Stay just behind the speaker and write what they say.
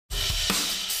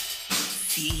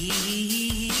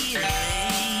Feelings.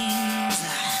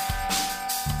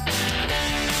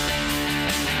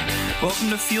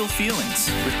 Welcome to Feel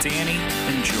Feelings with Danny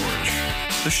and George,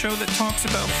 the show that talks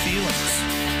about feelings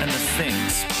and the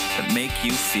things that make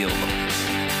you feel them.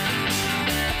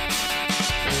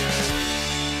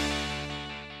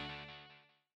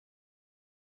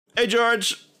 Hey,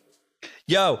 George.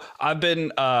 Yo, I've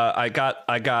been I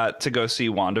got to go see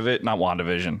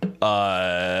WandaVision.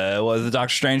 Was the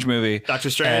Doctor Strange movie. Doctor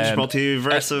Strange,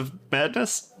 Multiverse of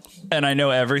Madness. And I know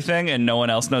everything and no one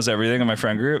else knows everything in my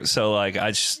friend group. So like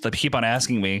I just keep on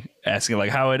asking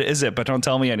like how it is it, but don't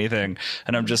tell me anything.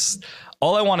 And I'm just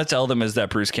all I want to tell them is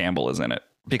that Bruce Campbell is in it.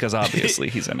 Because obviously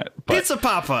he's in it. But Pizza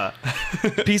Papa.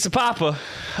 Pizza Papa.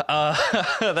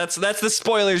 That's the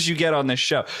spoilers you get on this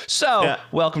show. So Yeah.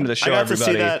 welcome to the show,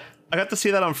 everybody. I got to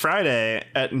see that on Friday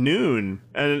at noon,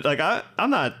 and like I'm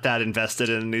not that invested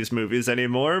in these movies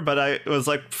anymore, but I was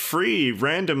like free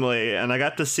randomly, and I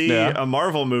got to see a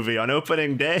Marvel movie on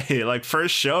opening day, like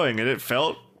first showing, and it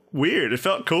felt weird. It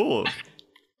felt cool.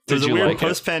 It was a weird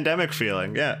post-pandemic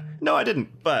feeling. Yeah. No, I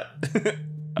didn't, but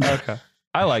Okay.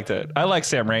 I liked it. I like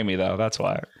Sam Raimi though. That's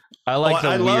why. I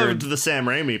loved the Sam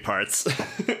Raimi parts.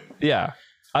 Yeah.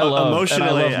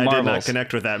 Emotionally, I did not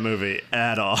connect with that movie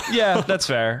at all. Yeah, that's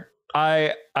fair.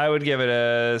 I would give it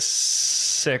a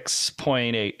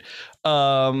 6.8.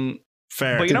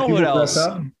 Fair. But you know what else?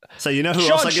 So you know who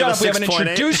else I give a 6.8? We haven't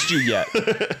introduced you yet.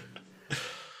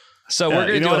 So we're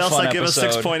going to do a fun episode. What else I give a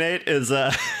 6.8 is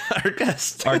our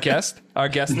guest. Our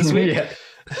guest this week. Yeah.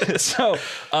 So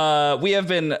we have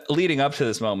been leading up to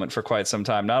this moment for quite some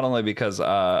time, not only because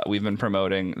we've been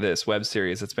promoting this web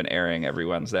series that's been airing every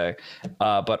Wednesday,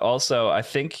 but also I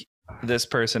think this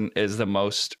person is the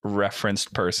most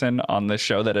referenced person on this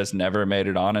show that has never made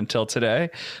it on until today.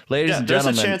 Ladies and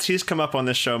gentlemen. There's a chance he's come up on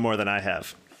this show more than I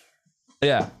have.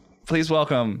 Yeah. Please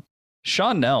welcome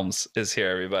Sean Nelms is here,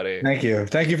 everybody. Thank you.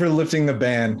 Thank you for lifting the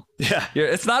ban. Yeah.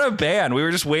 It's not a ban. We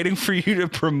were just waiting for you to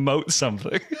promote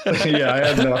something. Yeah, I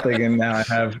have nothing, and now I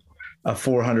have a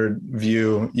 400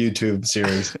 view YouTube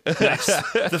series. Nice.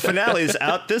 The finale is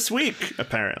out this week,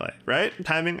 apparently, right?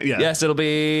 Timing? Yeah. Yes, it'll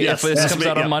be. Yes, if this comes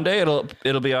out on Monday, it'll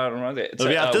be out on Monday. It'll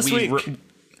be out this week.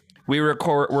 We're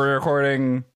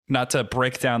recording, not to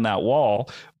break down that wall,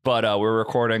 but we're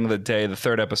recording the day the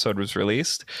third episode was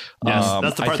released. Yes,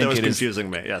 that's the part that was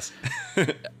confusing me. Yes.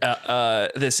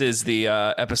 This is the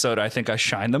episode I think I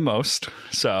shine the most.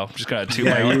 So I'm just going to toot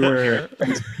my You own horn were here.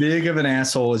 as big of an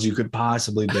asshole as you could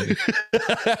possibly be.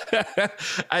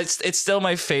 It's still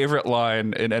my favorite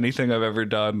line in anything I've ever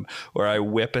done, where I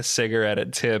whip a cigarette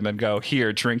at Tim and go,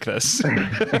 "Here, drink this."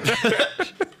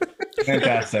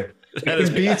 Fantastic. That is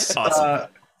Beats, awesome.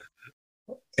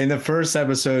 In the first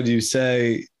episode, you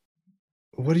say,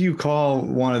 what do you call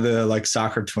one of the like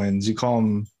soccer twins? You call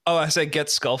them. Oh, I say get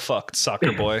skull fucked,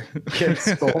 soccer boy. Get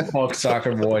Skullfuck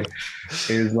Soccer Boy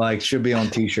is like should be on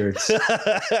t-shirts.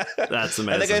 That's amazing.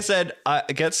 I think I said,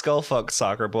 get skull fucked,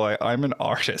 soccer boy. I'm an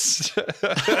artist.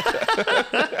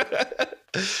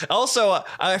 Also,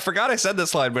 I forgot I said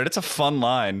this line, but it's a fun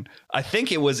line. I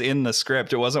think it was in the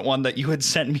script. It wasn't one that you had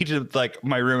sent me to like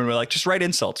my room and were like, just write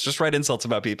insults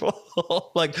about people.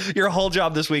 Like your whole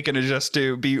job this weekend is just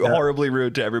to be horribly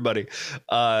rude to everybody.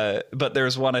 But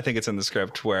there's one, I think it's in the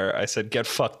script, where I said, get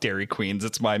fucked Dairy Queens.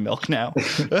 It's my milk now.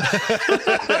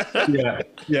 Yeah.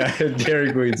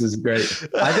 Dairy Queens is great.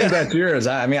 I think that's yours.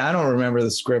 I mean, I don't remember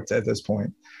the script at this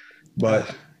point,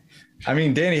 but I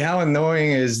mean, Danny, how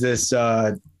annoying is this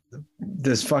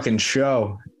this fucking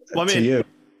show to you?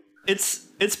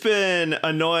 It's been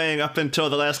annoying up until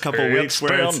the last couple of weeks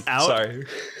where it's out. Sorry.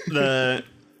 The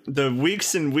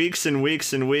weeks and weeks and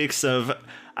weeks and weeks of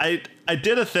I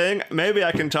did a thing. Maybe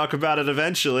I can talk about it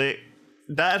eventually.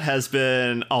 That has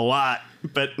been a lot.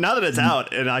 But now that it's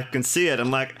out and I can see it,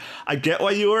 I'm like, I get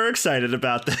why you were excited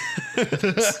about this.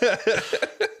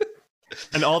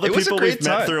 And all the people we've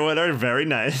met through it are very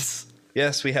nice.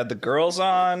 Yes, we had the girls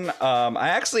on.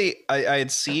 I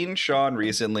had seen Sean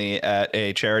recently at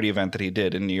a charity event that he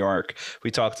did in New York.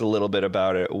 We talked a little bit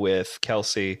about it with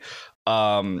Kelsey.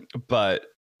 But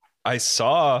I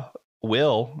saw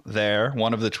Will there,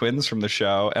 one of the twins from the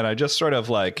show, and I just sort of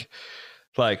like,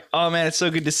 oh man, it's so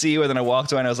good to see you. And then I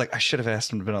walked away and I was like, I should have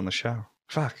asked him to be on the show.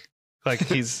 Fuck. Like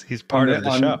he's part of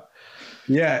the show.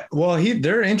 Yeah. Well,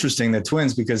 they're interesting, the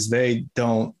twins, because they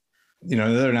don't,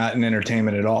 they're not in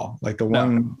entertainment at all. Like the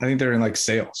one, I think they're in like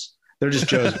sales. They're just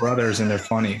Joe's brothers and they're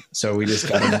funny. So we just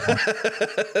got them.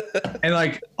 And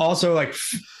like, also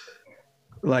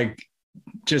like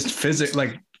just physics,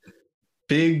 like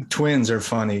big twins are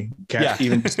funny.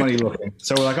 Even funny looking.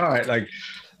 So we're like, all right, like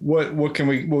what can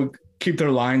we keep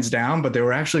their lines down, but they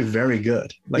were actually very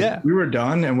good. Like we were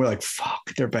done and we're like,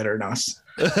 fuck, they're better than us.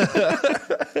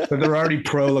 But they're already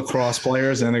pro lacrosse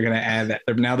players and they're going to add that.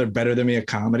 They're better than me at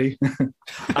comedy.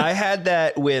 I had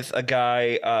that with a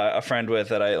guy, a friend with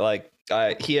that I like.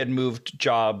 He had moved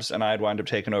jobs and I had wound up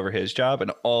taking over his job,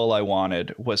 and all I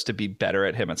wanted was to be better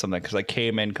at him at something, because I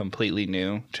came in completely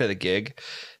new to the gig,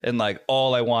 and like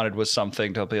all I wanted was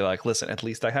something to be like, listen, at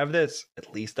least I have this,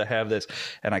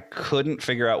 and I couldn't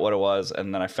figure out what it was.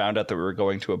 And then I found out that we were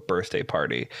going to a birthday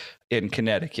party in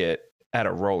Connecticut at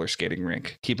a roller skating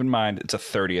rink. Keep in mind, it's a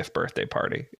 30th birthday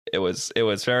party. It was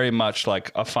very much like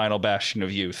a final bastion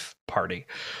of youth party.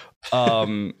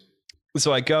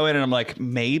 So I go in and I'm like,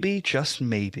 maybe, just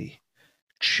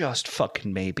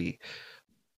fucking maybe,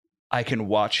 I can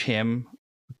watch him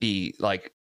be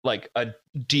like a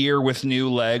deer with new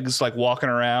legs, like walking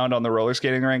around on the roller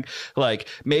skating rink. Like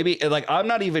maybe, like I'm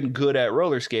not even good at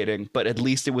roller skating, but at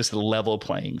least it was the level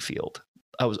playing field.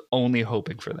 I was only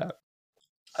hoping for that.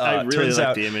 I really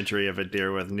like the imagery of a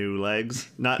deer with new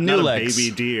legs, not a baby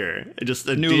deer, just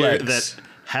a new deer legs that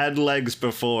had legs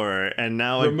before and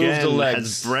now removed again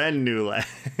has brand new legs.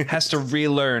 Has to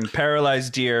relearn.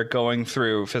 Paralyzed deer going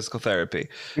through physical therapy.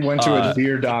 Went to a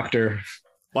deer doctor.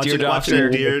 Watching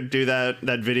a deer do that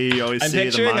video you always see. I'm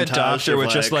picturing the a doctor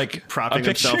with just like propping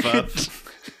himself up.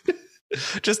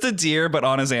 Just a deer, but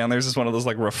on his antlers is one of those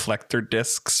like reflector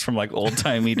discs from like old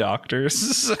timey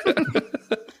doctors.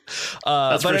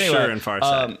 That's for sure in Far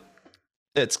Side.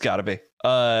 It's gotta be.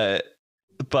 Yeah,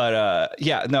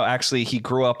 no, actually he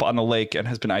grew up on the lake and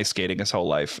has been ice skating his whole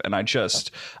life. And I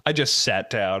just sat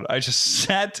down. I just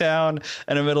sat down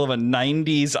in the middle of a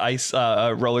 90s ice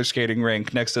roller skating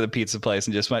rink next to the pizza place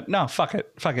and just went, no, fuck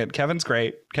it. Kevin's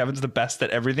great. Kevin's the best at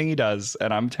everything he does,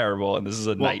 and I'm terrible, and this is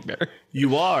a nightmare.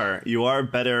 You are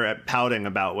better at pouting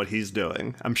about what he's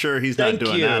doing. I'm sure he's not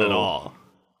doing that at all.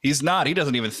 He's not. He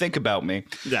doesn't even think about me.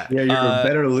 Yeah, you're a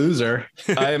better loser.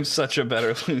 I am such a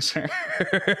better loser.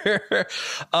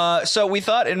 So we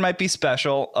thought it might be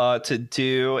special to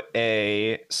do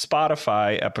a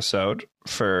Spotify episode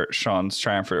for Sean's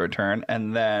triumphant return.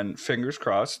 And then, fingers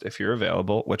crossed, if you're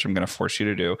available, which I'm going to force you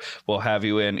to do, we'll have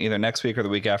you in either next week or the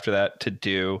week after that to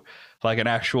do like an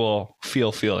actual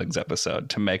feelings episode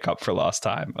to make up for lost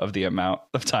time of the amount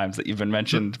of times that you've been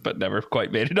mentioned but never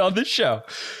quite made it on this show.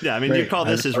 Yeah, I mean, you call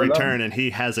this his return and he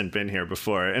hasn't been here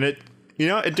before, and it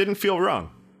didn't feel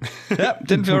wrong. Yeah,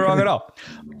 didn't feel wrong at all.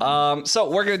 So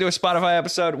we're going to do a Spotify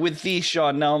episode with the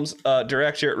Sean Nelms,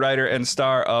 director, writer, and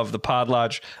star of the Pod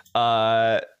Lodge.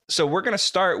 So we're going to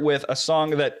start with a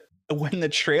song that when the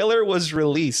trailer was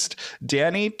released,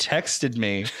 Danny texted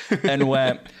me and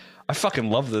went, I fucking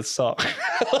love this song.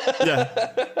 Yeah.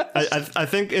 I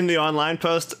think in the online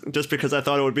post, just because I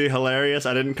thought it would be hilarious,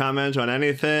 I didn't comment on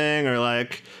anything or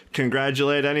like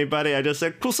congratulate anybody. I just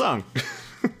said, cool song.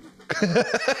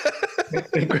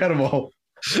 Incredible.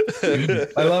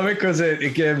 I love it because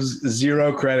it gives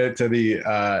zero credit to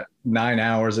the 9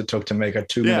 hours it took to make a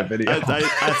 2-minute video. I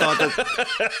thought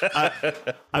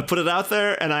that I put it out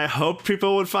there and I hoped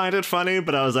people would find it funny,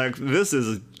 but I was like, this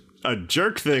is a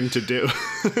jerk thing to do.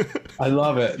 I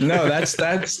love it. No, that's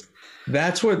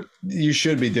what you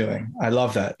should be doing. I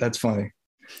love that. That's funny.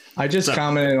 I just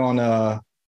commented on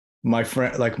my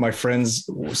friend's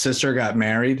sister got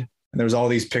married and there was all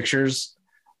these pictures.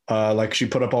 Like she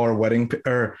put up all her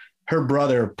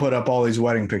brother put up all these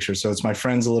wedding pictures. So it's my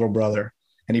friend's little brother.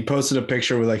 And he posted a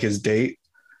picture with like his date.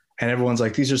 And everyone's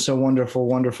like, these are so wonderful,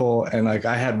 wonderful. And like,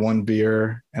 I had one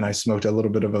beer and I smoked a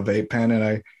little bit of a vape pen and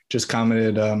I just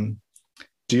commented,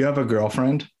 do you have a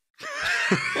girlfriend?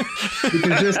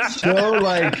 Because just so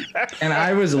like, and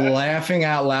I was laughing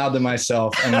out loud to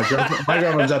myself. And my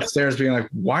girlfriend's upstairs being like,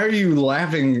 why are you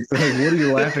laughing? Like, what are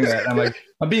you laughing at? And I'm like,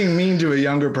 I'm being mean to a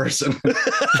younger person. But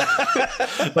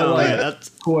that's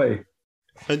boy.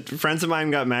 Friends of mine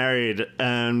got married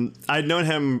and I'd known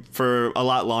him for a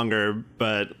lot longer,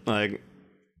 but like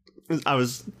I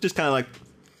was just kind of like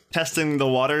testing the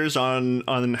waters on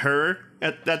her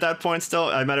at that point. Still,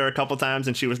 I met her a couple times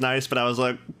and she was nice, but I was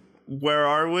like, where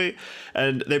are we?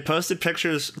 And they posted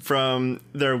pictures from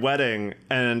their wedding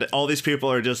and all these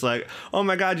people are just like, oh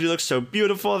my God, you look so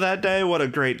beautiful that day. What a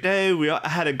great day. We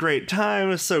had a great time.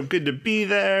 It was so good to be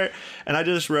there. And I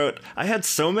just wrote, I had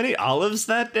so many olives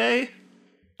that day.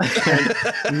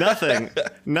 And nothing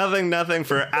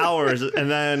for hours. And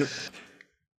then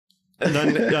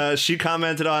she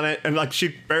commented on it and like she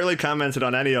barely commented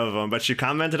on any of them, but she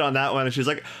commented on that one and she's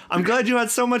like, I'm glad you had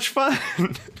so much fun.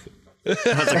 I was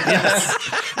like, yes.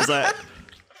 I was like,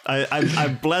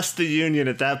 I blessed the union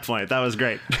at that point. That was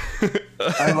great.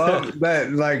 I love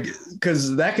that, like,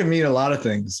 because that could mean a lot of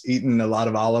things. Eating a lot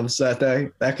of olives that day,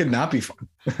 that could not be fun.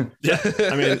 Yeah,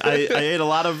 I mean, I ate a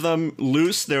lot of them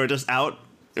loose. They were just out.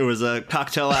 It was a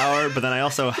cocktail hour, but then I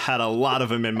also had a lot of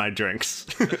them in my drinks.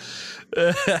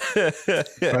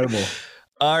 Incredible.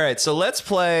 All right, so let's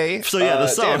play. So yeah, the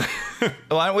song.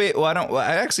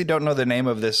 I actually don't know the name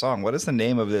of this song. What is the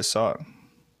name of this song?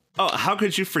 Oh, how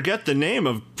could you forget the name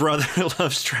of Brother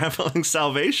Love's Traveling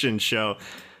Salvation Show?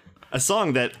 A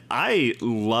song that I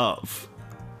love.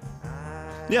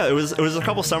 Yeah, it was a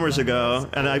couple summers ago,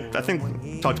 and I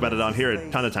think talked about it on here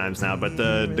a ton of times now, but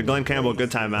the Glenn Campbell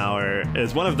Good Time Hour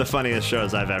is one of the funniest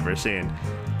shows I've ever seen.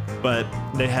 But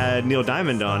they had Neil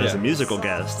Diamond on as a musical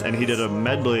guest, and he did a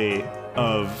medley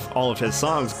of all of his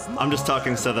songs. I'm just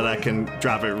talking so that I can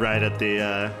drop it right at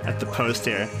the post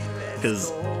here,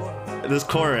 because this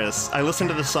chorus, I listened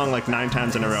to this song like 9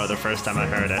 times in a row the first time I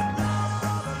heard it.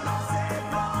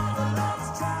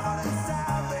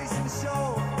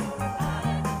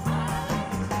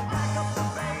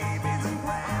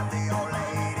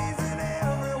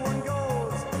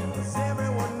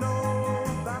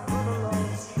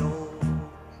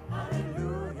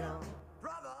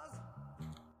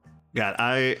 God,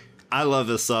 I love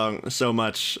this song so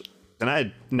much, and I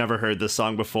had never heard this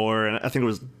song before, and I think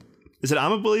is it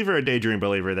I'm a Believer or Daydream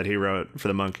Believer that he wrote for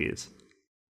the Monkees?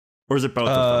 Or is it both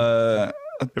of them?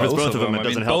 If it's both of them, it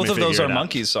doesn't help me. Both of those are out.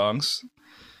 Monkees songs.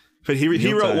 But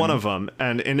he wrote one of them,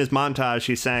 and in his montage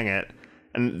he sang it,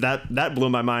 and that blew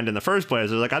my mind in the first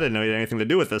place. I was like, I didn't know he had anything to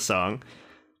do with this song.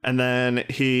 And then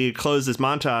he closed his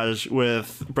montage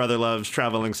with Brother Love's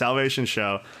Traveling Salvation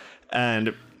Show,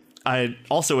 and I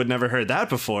also had never heard that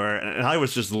before, and I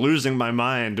was just losing my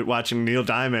mind watching Neil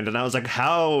Diamond, and I was like,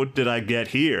 how did I get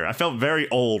here? I felt very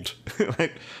old.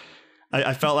 Like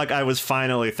I felt like I was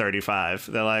finally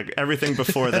 35. That like everything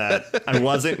before that I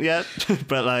wasn't yet,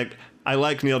 but like I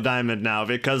like Neil Diamond now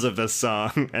because of this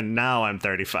song, and now I'm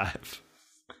 35.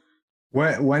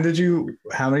 When did you,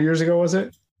 how many years ago was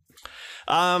it?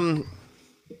 It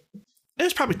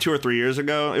was probably 2 or 3 years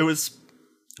ago. It was,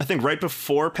 I think, right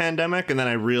before pandemic, and then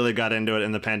I really got into it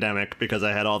in the pandemic because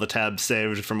I had all the tabs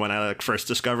saved from when I like first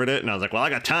discovered it, and I was like, well, I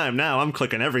got time now. I'm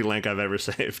clicking every link I've ever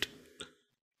saved.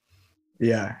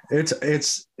 Yeah, it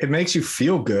makes you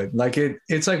feel good. Like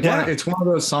it's like it's one of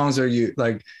those songs where you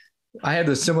like. I had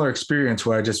a similar experience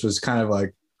where I just was kind of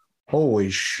like, holy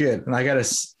shit, and I got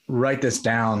to write this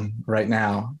down right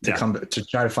now to come to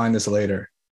try to find this later.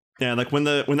 Yeah, like when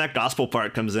that gospel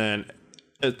part comes in,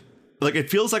 it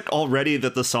feels like already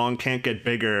that the song can't get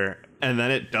bigger, and then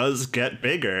it does get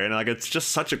bigger, and like it's just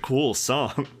such a cool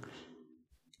song.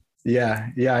 Yeah,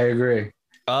 I agree.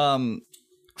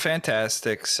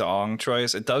 Fantastic song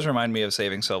choice. It does remind me of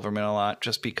Saving Silverman a lot,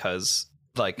 just because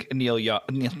like Neil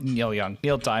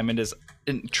Diamond is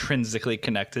intrinsically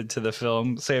connected to the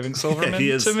film Saving Silverman.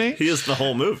 To me, he is the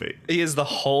whole movie. He is the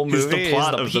whole movie. He's the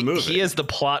plot of the movie. He is the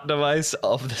plot device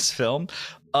of this film.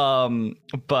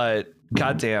 But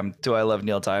goddamn, do I love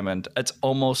Neil Diamond? It's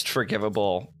almost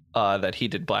forgivable that he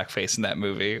did blackface in that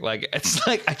movie. Like, it's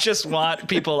like I just want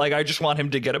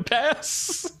him to get a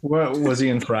pass. What was he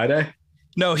in Friday?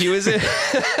 No, he was in.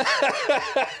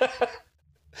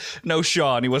 No,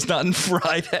 Sean, he was not in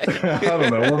Friday. I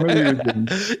don't know. What movie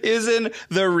was he was in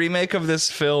the remake of this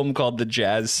film called The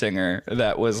Jazz Singer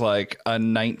that was like a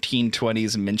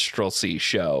 1920s minstrelsy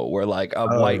show where like a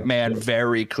white man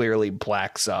very clearly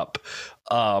blacks up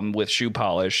with shoe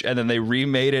polish, and then they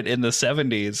remade it in the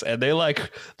 70s, and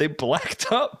they blacked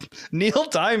up Neil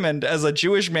Diamond as a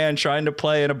Jewish man trying to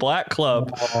play in a black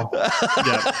club.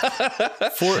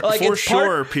 For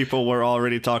sure, people were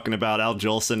already talking about Al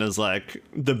Jolson as like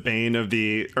the bane of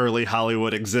the early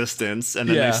Hollywood existence, and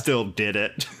then they still did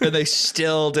it. And they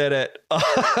still did it.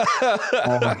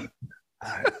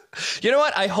 You know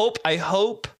what? I hope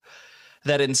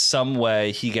that in some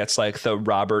way he gets like the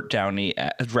Robert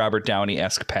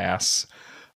Downey-esque pass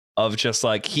of just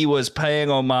like he was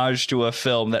paying homage to a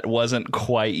film that wasn't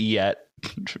quite yet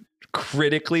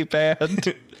critically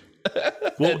panned.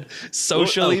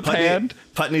 Socially panned.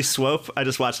 Putney Swope. I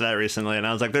just watched that recently, and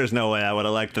I was like, "There's no way I would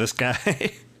have liked this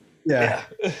guy." Yeah.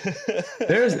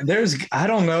 There's I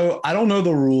don't know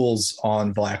the rules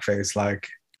on blackface. Like,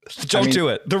 don't do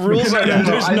it. The rules are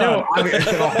there's I know. I mean,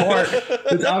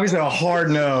 it's obviously a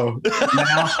hard no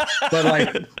now, but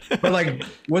like,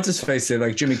 what's his face did?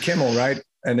 Like Jimmy Kimmel, right?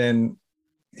 And then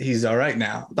he's all right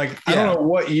now. Like, I don't know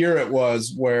what year it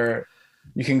was where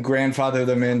you can grandfather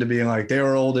them into being like they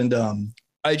were old and dumb.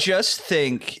 I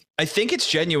think it's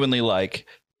genuinely like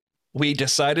we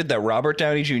decided that Robert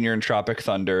Downey Jr. in Tropic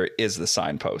Thunder is the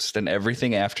signpost, and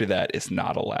everything after that is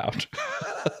not allowed.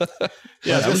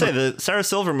 Yeah, I was gonna say that Sarah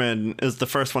Silverman is the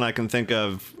first one I can think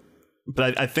of,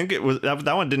 but I think it was that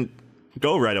one didn't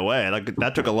go right away. Like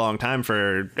that took a long time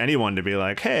for anyone to be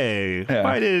like, "Hey,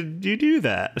 why did you do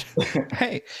that?"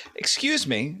 Hey, excuse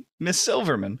me, Miss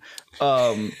Silverman.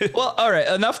 Well, all right,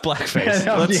 enough blackface.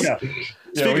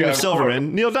 Speaking of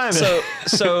Silverman, Neil Diamond.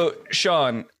 So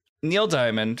Sean, Neil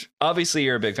Diamond. Obviously,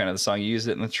 you're a big fan of the song. You used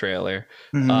it in the trailer.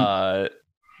 Mhm.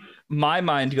 My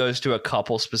mind goes to a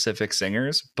couple specific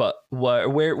singers, but where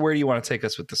do you want to take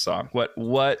us with the song?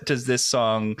 What does this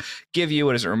song give you?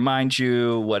 What does it remind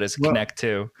you? What does it connect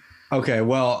to? Okay,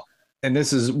 well, and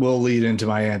will lead into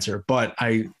my answer, but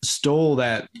I stole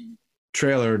that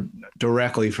trailer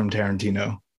directly from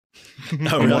Tarantino.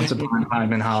 Once Upon a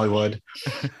Time in Hollywood.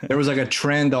 There was like a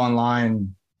trend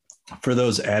online for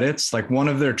those edits. Like one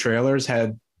of their trailers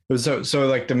had it was so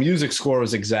like the music score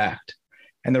was exact.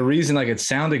 And the reason like it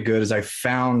sounded good is I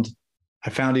found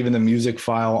even the music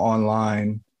file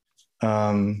online.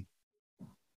 You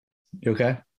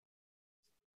okay?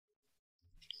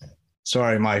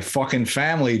 Sorry, my fucking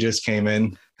family just came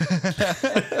in.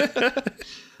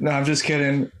 No, I'm just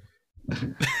kidding.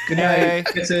 Good night.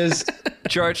 This is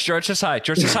George is hi.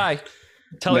 George is hi.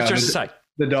 Tell her George is hi.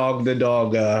 The dog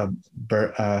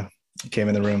came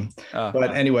in the room.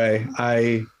 But anyway,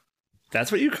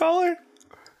 That's what you call her?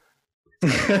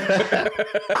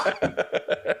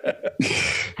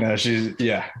 No, she's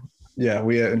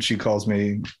and she calls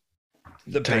me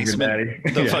the basement,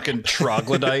 the fucking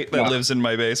troglodyte that lives in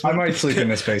my basement. I might sleep in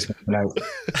this basement tonight.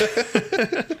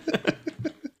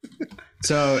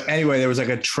 So anyway, there was like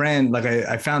a trend, like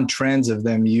I found trends of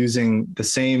them using the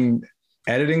same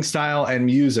editing style and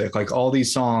music, like all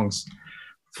these songs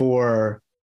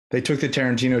they took the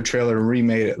Tarantino trailer and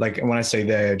remade it. Like when I say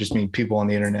they, I just mean people on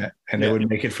the internet, and they would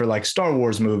make it for like Star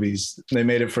Wars movies. They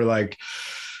made it for like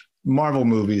Marvel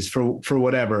movies, for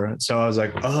whatever. So I was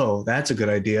like, oh, that's a good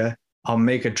idea. I'll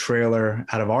make a trailer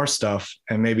out of our stuff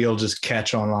and maybe it'll just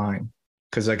catch online.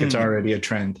 Cause like it's already a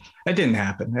trend. It didn't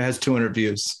happen. It has 200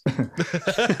 views.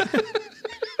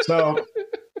 So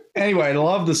anyway, I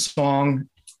love the song.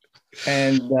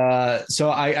 And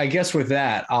so I guess with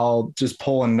that, I'll just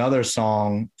pull another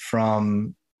song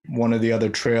from one of the other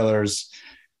trailers.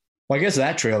 Well, I guess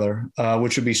that trailer,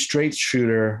 which would be Straight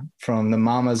Shooter from the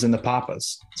Mamas and the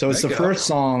Papas. So it's the first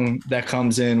song that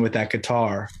comes in with that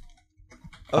guitar.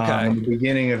 In the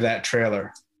beginning of that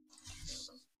trailer.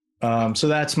 So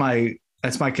that's my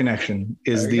connection,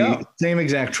 is the same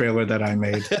exact trailer that I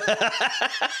made.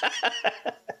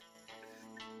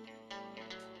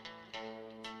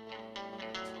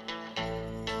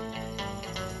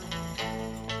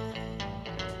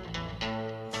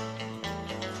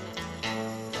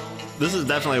 This is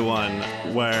definitely one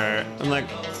where I'm like,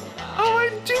 oh, I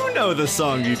do know the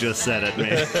song you just said at me.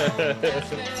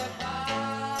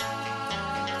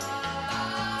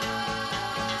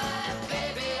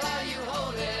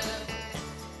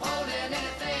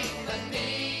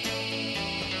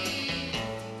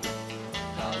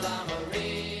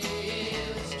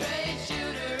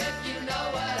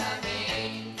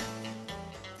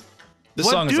 This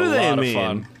song is a lot of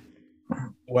fun.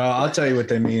 Well, I'll tell you what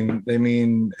they mean. They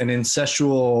mean an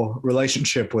incestual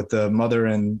relationship with the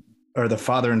the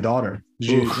father and daughter.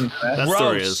 That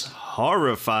story is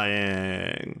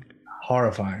horrifying.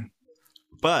 Horrifying.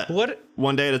 But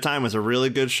One Day at a Time was a really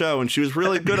good show, and she was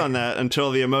really good on that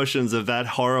until the emotions of that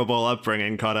horrible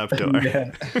upbringing caught up to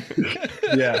her.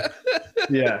 Yeah.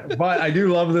 But I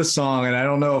do love this song, and I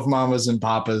don't know if Mamas and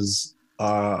Papas,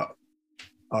 I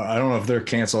don't know if they're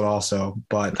canceled also,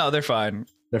 but no, they're fine.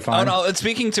 They're fine. Oh no! And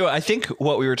speaking to, I think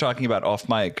what we were talking about off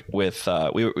mic with,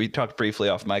 we talked briefly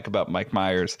off mic about Mike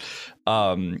Myers,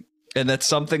 and that's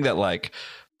something that like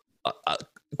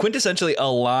quintessentially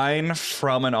a line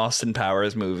from an Austin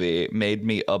Powers movie made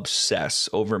me obsess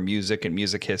over music and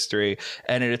music history,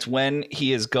 and it's when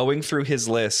he is going through his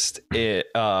list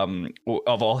of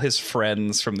all his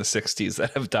friends from the '60s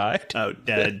that have died. Oh,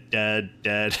 dead.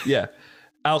 Yeah,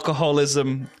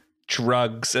 alcoholism,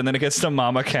 drugs, and then it gets to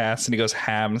Mama Cass and he goes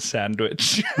ham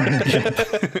sandwich.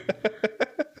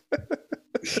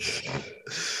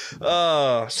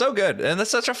 Oh, so good. And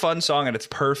that's such a fun song, and it's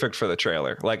perfect for the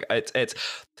trailer. Like it's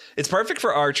perfect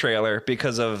for our trailer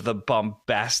because of the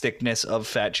bombasticness of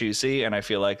Fat Juicy, and I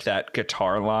feel like that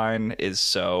guitar line is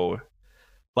so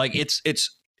like it's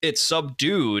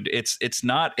subdued. It's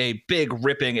not a big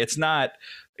ripping, it's not,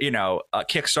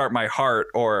 Kickstart My Heart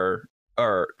or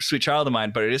or Sweet Child of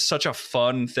Mine, but it is such a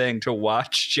fun thing to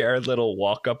watch Jared Little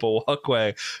walk up a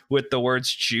walkway with the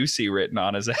words "juicy" written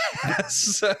on his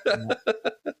ass.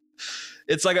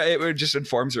 It's like it just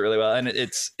informs it really well, and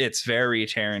it's very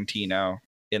Tarantino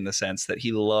in the sense that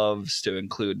he loves to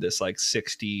include this like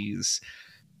 60s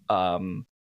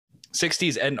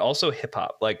and also hip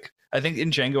hop. Like I think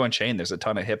in Django Unchained there's a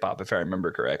ton of hip hop, if I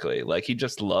remember correctly. Like he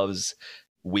just loves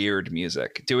weird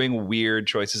music, doing weird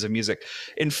choices of music.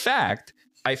 In fact,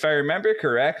 if I remember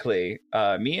correctly,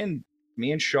 me and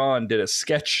Sean did a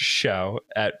sketch show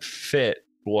at Fit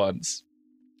once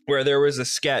where there was a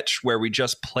sketch where we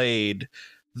just played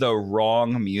the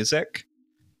wrong music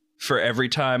for every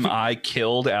time I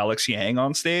killed Alex Yang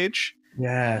on stage.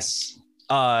 Yes.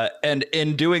 And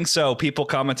in doing so, people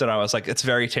commented, I was like, it's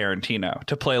very Tarantino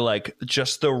to play like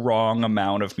just the wrong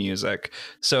amount of music.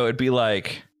 So it'd be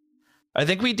like, I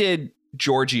think we did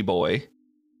Georgie Boy,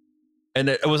 and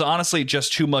it was honestly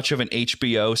just too much of an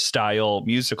HBO style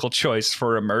musical choice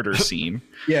for a murder scene.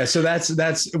 Yeah. So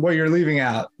that's what you're leaving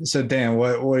out. So Dan,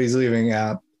 what he's leaving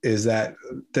out is that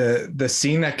the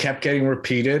scene that kept getting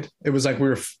repeated, it was like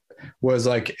was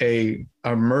like a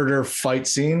murder fight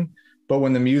scene. But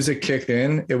when the music kicked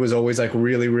in, it was always like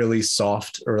really, really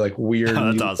soft or like weird.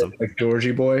 Oh, that's music, awesome. like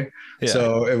Georgie Boy. Yeah.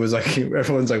 So it was like,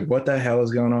 everyone's like, what the hell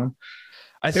is going on?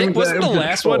 I think wasn't the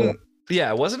last one.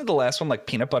 Yeah, wasn't it the last one like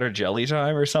peanut butter jelly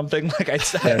time or something? Like I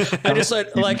just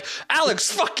said like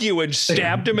Alex, fuck you, and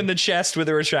stabbed him in the chest with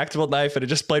a retractable knife, and it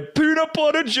just played peanut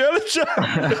butter jelly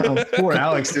time. Oh, poor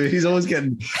Alex, dude. He's always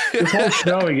getting this whole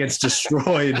show. He gets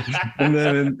destroyed, and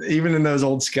then even in those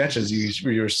old sketches,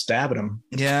 you're stabbing him.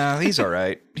 Yeah, he's all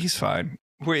right. He's fine.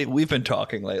 We've been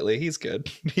talking lately. He's good.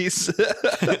 He's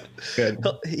good.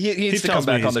 He needs to come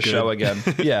back on the show again.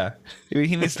 Yeah,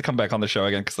 he needs to come back on the show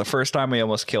again because the first time we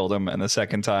almost killed him, and the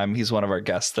second time he's one of our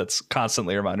guests that's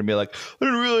constantly reminding me like,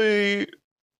 I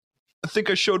think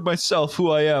I showed myself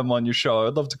who I am on your show.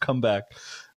 I'd love to come back.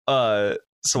 So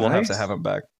we'll have to have him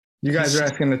back. You guys are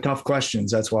asking the tough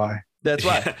questions. That's why. That's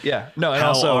why. Yeah. No. And How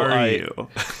also, are you?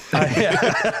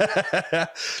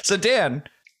 So Dan,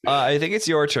 I think it's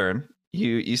your turn.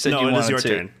 You said no, you wanted it is your to.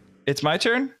 turn. It's my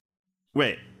turn?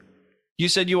 Wait. You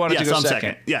said you wanted to go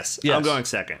second. Yes, I'm going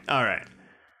second. All right.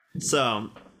 So,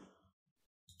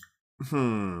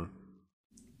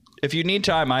 if you need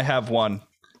time, I have one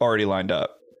already lined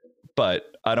up,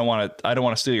 but I don't want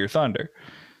to steal your thunder.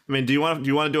 I mean, do you want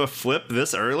to do a flip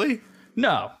this early?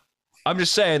 No, I'm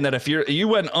just saying that if you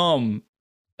went and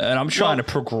I'm trying to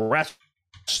progress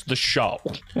the show.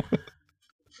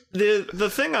 The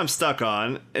thing I'm stuck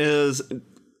on is,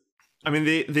 I mean,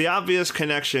 the obvious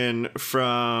connection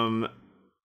from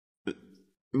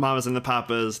Mamas and the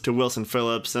Papas to Wilson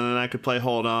Phillips, and then I could play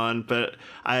Hold On, but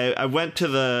I went to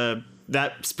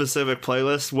that specific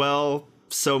playlist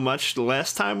so much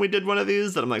last time we did one of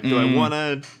these that I'm like, do I want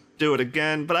to do it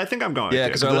again? But I think I'm going to. Yeah,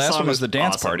 because our last one was the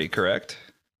dance party, correct?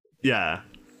 Yeah.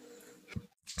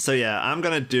 So yeah, I'm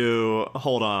going to do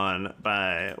Hold On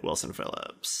by Wilson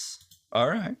Phillips. All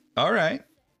right. All right.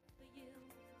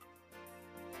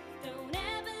 Don't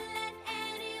ever let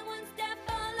anyone step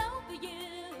all over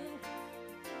you.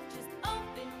 Just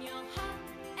open your heart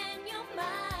and your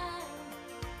mind.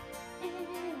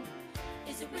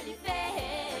 Is it really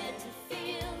fair to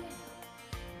feel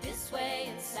this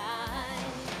way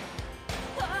inside?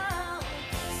 Oh,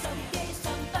 someday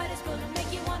somebody's gonna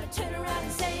make you wanna turn around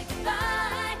and say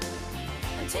goodbye.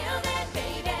 Until then,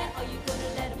 baby, are you gonna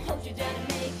let them hold you down and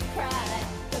make you cry?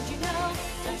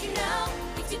 Don't you know,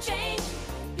 things will change,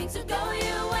 things will go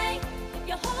your way if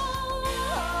you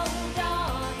hold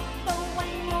on for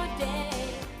one more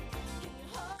day.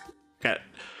 Okay.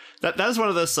 That is one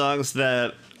of those songs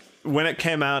that when it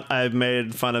came out, I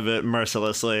made fun of it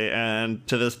mercilessly, and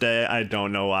to this day, I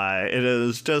don't know why. It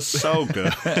is just so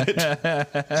good.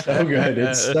 So good.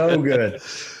 It's so good.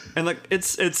 And like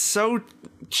it's so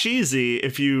cheesy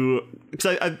if you,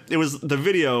 because the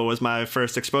video was my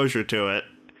first exposure to it.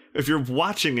 If you're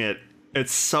watching it,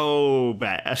 it's so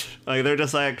bad. Like they're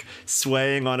just like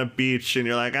swaying on a beach, and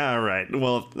you're like, all right,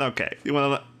 well, okay, you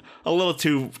went a little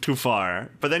too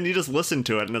far. But then you just listen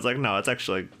to it, and it's like, no, it's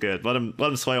actually good. Let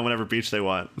them sway on whatever beach they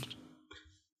want.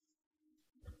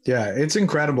 Yeah, it's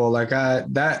incredible. Like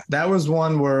that was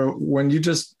one where when you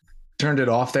just turned it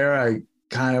off there, I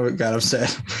kind of got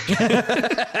upset.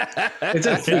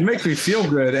 It makes me feel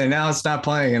good, and now it's not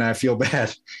playing, and I feel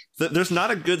bad. There's not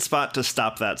a good spot to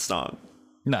stop that song.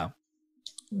 No,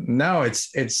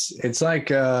 it's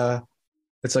like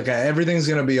everything's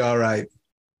gonna be all right.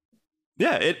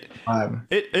 Yeah,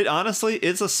 it honestly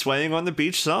is a swaying on the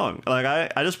beach song. Like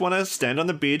I just want to stand on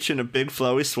the beach in a big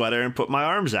flowy sweater and put my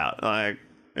arms out. Like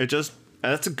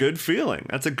that's a good feeling.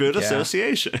 That's a good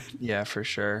association. Yeah, for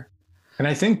sure. And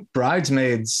I think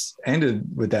Bridesmaids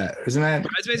ended with that, isn't that?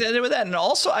 Bridesmaids ended with that, and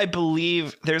also I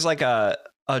believe there's like a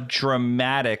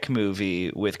dramatic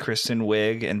movie with Kristen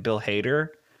Wiig and Bill Hader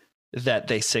that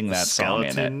they sing that song in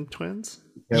it. Skeleton Twins.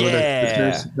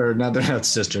 Yeah. Sisters, or not, they're not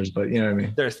sisters, but you know what I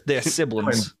mean. They're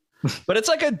siblings. But it's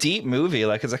like a deep movie.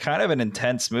 Like it's a kind of an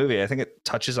intense movie. I think it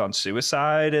touches on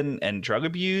suicide and drug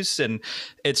abuse, and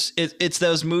it's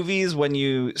those movies when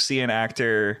you see an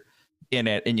actor in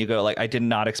it and you go like, I did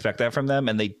not expect that from them,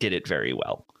 and they did it very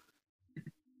well.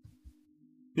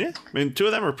 Yeah, I mean, two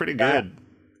of them are pretty good.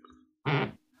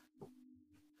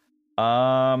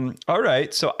 All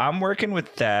right, so I'm working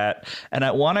with that, and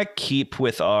I want to keep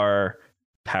with our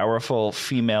powerful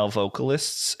female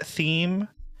vocalists theme.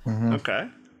 Mm-hmm. Okay,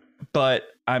 but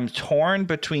I'm torn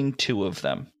between two of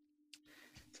them.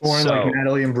 Torn like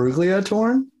Natalie Imbruglia.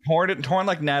 Torn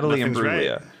like Natalie Nothing's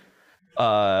Imbruglia.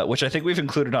 Right. Which I think we've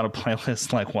included on a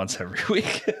playlist like once every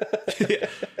week. Yeah.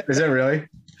 Is it really?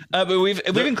 But we've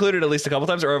included at least a couple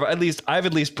times, or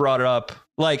I've brought it up.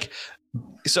 Like,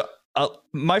 so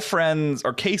my friends,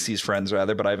 or Casey's friends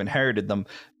rather, but I've inherited them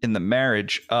in the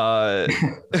marriage. Their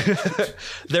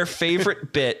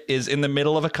favorite bit is in the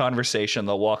middle of a conversation.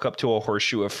 They'll walk up to a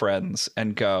horseshoe of friends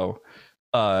and go,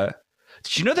 "Did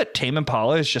you know that Tame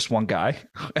Impala is just one guy?"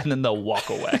 And then they'll walk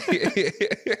away.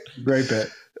 Great bit.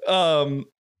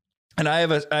 And I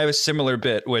have a similar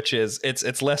bit, which is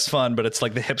it's less fun, but it's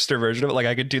like the hipster version of it. Like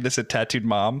I could do this at Tattooed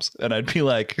Moms, and I'd be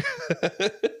like,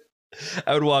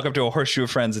 I would walk up to a horseshoe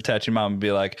of friends at Tattooed Mom and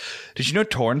be like, "Did you know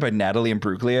Torn by Natalie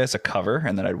Imbruglia is a cover?"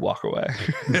 And then I'd walk away.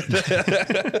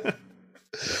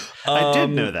 I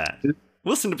did know that.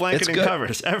 Listen to Blanketing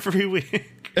Covers every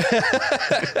week.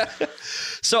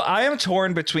 So I am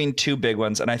torn between two big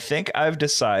ones, and I think I've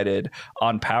decided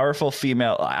on powerful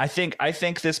female. I think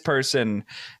this person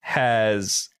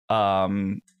has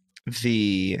the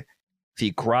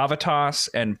gravitas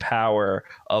and power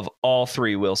of all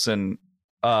three Wilson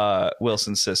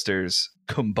sisters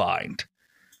combined.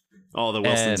 All the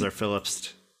Wilsons are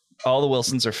Phillips. All the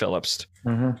Wilsons are Phillips.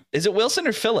 Mm-hmm. Is it Wilson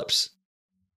or Phillips?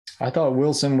 I thought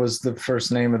Wilson was the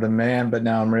first name of the man, but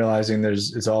now I'm realizing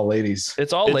it's all ladies.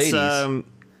 It's all ladies. I'll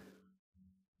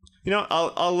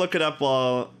look it up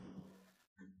while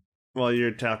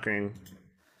you're talking.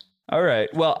 All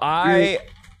right. Well, I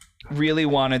really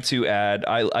wanted to add.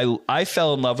 I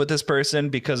fell in love with this person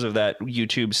because of that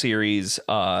YouTube series.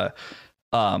 Like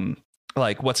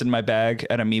What's in My Bag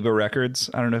at Amoeba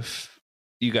Records. I don't know if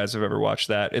you guys have ever watched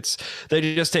that.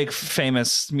 They just take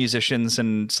famous musicians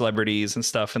and celebrities and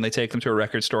stuff, and they take them to a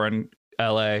record store in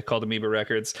LA called Amoeba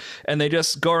Records, and they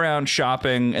just go around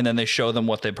shopping, and then they show them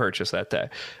what they purchased that day.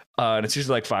 And it's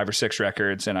usually like 5 or 6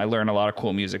 records, and I learn a lot of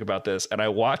cool music about this. And I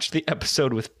watched the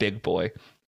episode with Big Boy,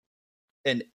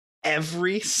 and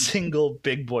every single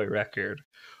Big Boy record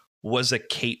was a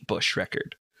Kate Bush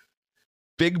record.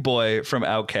 Big Boy from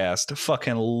Outkast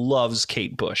fucking loves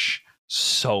Kate Bush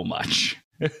so much.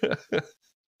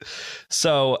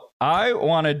 So I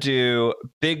want to do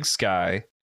Big Sky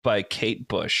by Kate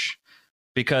Bush,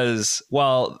 because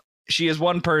while she is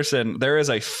one person, there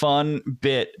is a fun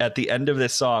bit at the end of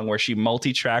this song where she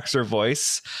multi-tracks her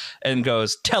voice and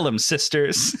goes, "Tell 'em,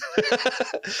 sisters."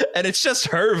 And it's just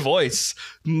her voice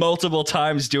multiple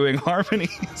times doing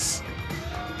harmonies.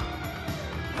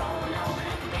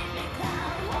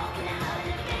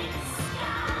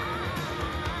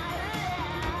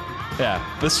 Yeah,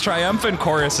 this triumphant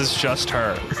chorus is just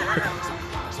her.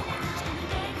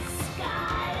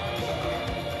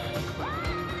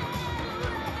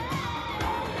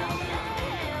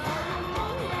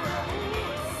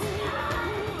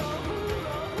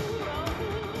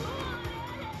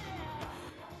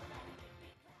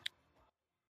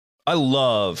 I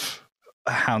love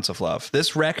Hounds of Love.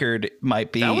 This record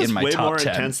might be in my top 10. That was way more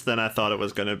intense than I thought it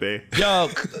was going to be. Yo,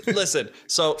 listen.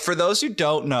 So for those who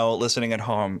don't know, listening at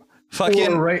home,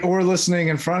 fucking or listening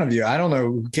in front of you, I don't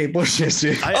know who Kate Bush is.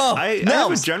 I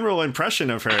have a general impression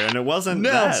of her, and it wasn't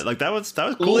that. Like that was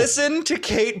cool. Listen to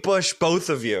Kate Bush, both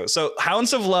of you. So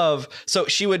Hounds of Love. So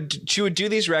she would do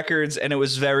these records, and it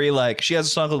was very like, she has a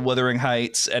song called Wuthering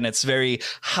Heights, and it's very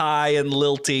high and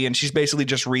lilty, and she's basically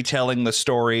just retelling the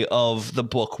story of the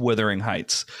book Wuthering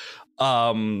Heights.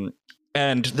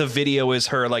 And the video is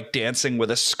her like dancing with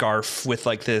a scarf with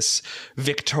like this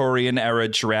Victorian era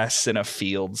dress in a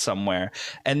field somewhere.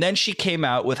 And then she came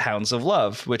out with Hounds of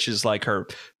Love, which is like her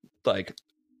like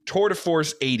tour de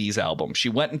force 80s album. She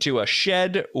went into a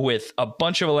shed with a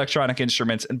bunch of electronic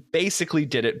instruments and basically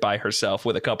did it by herself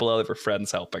with a couple other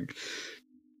friends helping.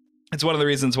 It's one of the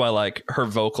reasons why like her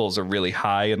vocals are really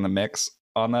high in the mix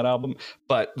on that album.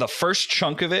 But the first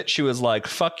chunk of it, she was like,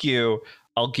 fuck you,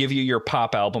 I'll give you your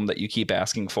pop album that you keep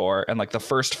asking for. And like the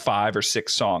first 5 or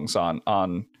 6 songs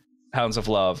on Hounds of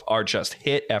Love are just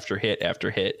hit after hit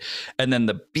after hit. And then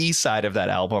the B-side of that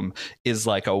album is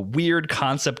like a weird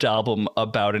concept album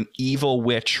about an evil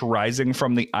witch rising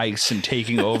from the ice and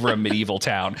taking over a medieval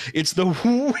town. It's the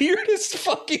weirdest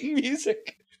fucking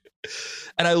music.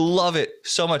 And I love it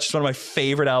so much. It's one of my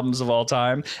favorite albums of all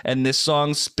time. And this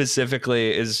song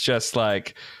specifically is just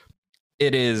like,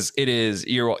 it is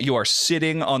you are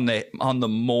sitting on the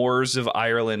moors of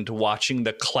Ireland watching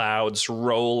the clouds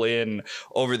roll in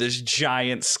over this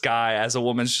giant sky as a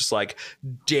woman's just like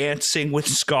dancing with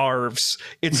scarves.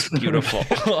 It's beautiful.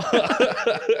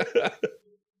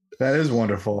 That is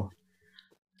wonderful.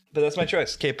 But that's my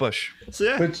choice, Kate Bush. So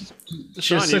yeah, But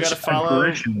Sean, you got to follow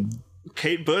apparition.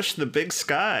 Kate Bush, The Big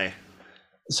Sky.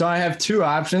 So I have 2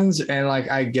 options, and like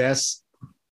I guess,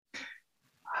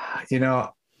 you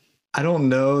know, I don't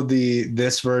know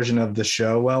this version of the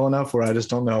show well enough where I just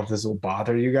don't know if this will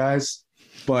bother you guys.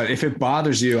 But if it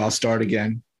bothers you, I'll start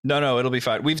again. No, it'll be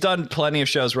fine. We've done plenty of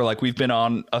shows where like we've been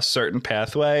on a certain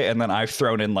pathway and then I've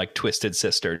thrown in like Twisted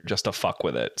Sister just to fuck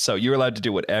with it. So you're allowed to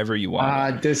do whatever you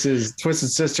want. This is Twisted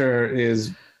Sister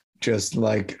is just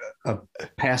like a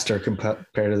pastor compared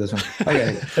to this one.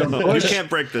 Okay. So You Bush, can't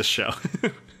break this show.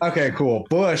 okay, cool.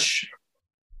 Bush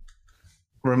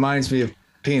reminds me of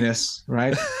penis,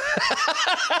 right?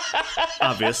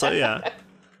 Obviously, yeah.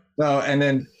 So, and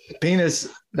then penis,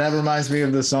 that reminds me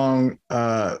of the song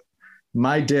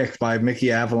My Dick by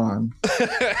Mickey Avalon.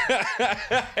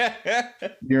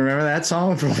 You remember that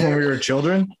song from when we were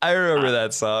children? I remember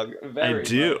that song. I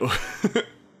do.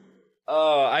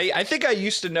 Oh, I think I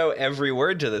used to know every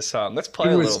word to this song. Let's play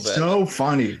It a was little bit. so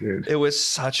funny, dude. It was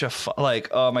such a fun, like,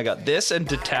 oh my God, this and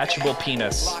Detachable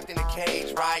Penis. Locked in a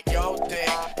cage, right? Yo, dick.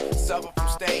 Suffer from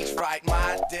stage fright,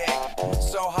 my dick.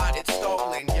 So hot it's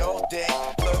stolen, yo, dick.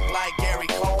 Look like Gary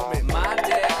Coleman. My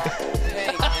dick,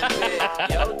 pink and big.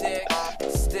 Yo, dick,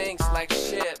 stinks like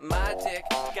shit. My dick,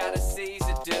 got a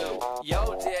Caesar, dude.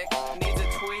 Yo, dick, needs a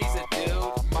tweezer,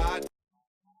 dude. My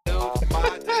Dude,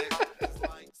 my dick is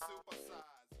like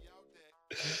supersize, yo,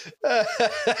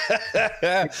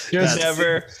 dick. Just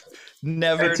never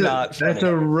not funny. That's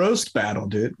a roast battle,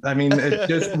 dude. I mean, it's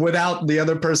just without the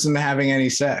other person having any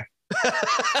say.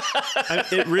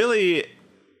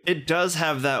 It does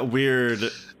have that weird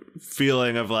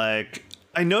feeling of like,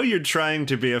 I know you're trying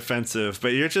to be offensive, but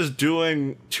you're just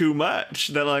doing too much.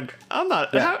 That like, I'm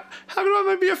not. Yeah. How can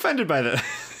I be offended by this?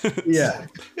 Yeah.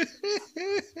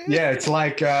 Yeah, it's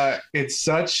like it's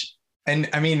such. And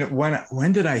I mean,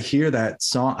 when did I hear that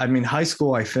song? I mean, high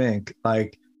school, I think,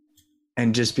 like,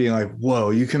 and just being like, whoa,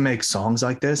 you can make songs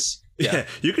like this. Yeah,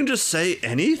 you can just say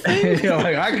anything. You know,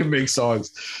 like I can make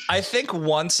songs. I think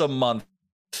once a month,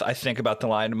 I think about the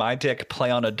line, my dick play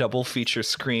on a double feature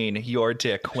screen, your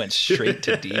dick went straight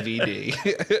to DVD.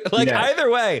 Like, Yeah.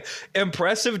 either way,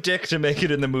 impressive dick to make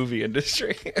it in the movie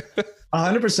industry.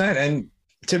 100%.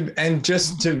 And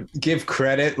just to give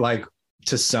credit, like,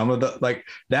 to some of the, like,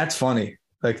 that's funny.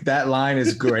 Like, that line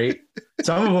is great.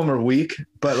 Some of them are weak,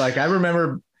 but like, I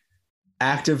remember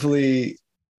actively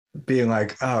being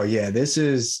like, oh yeah, this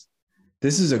is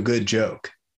a good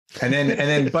joke. And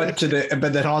then, but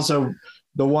then also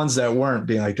the ones that weren't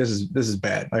being like, this is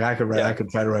bad. Like I could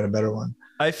try to write a better one.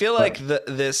 I feel like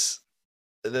this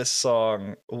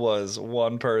song was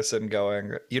one person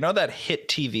going, you know, that hit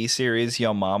TV series,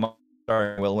 Yo Mama,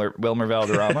 starring Wilmer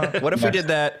Valderrama? What if we did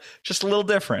that just a little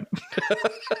different?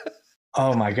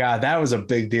 Oh my God, that was a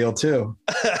big deal too.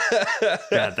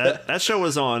 Yeah, that show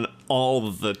was on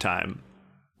all the time.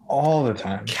 All the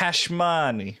time. Cash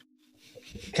money.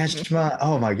 Catch my,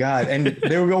 oh my God. And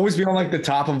they would always be on like the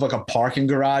top of like a parking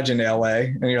garage in LA.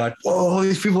 And you're like, whoa,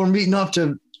 these people are meeting up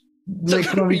to make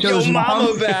fun of each other's Yo Mama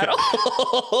moms. battle.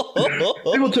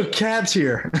 People took cabs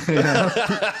here. You know?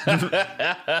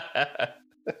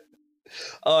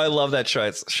 Oh, I love that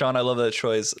choice, Sean. I love that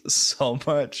choice so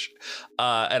much,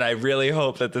 and I really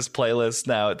hope that this playlist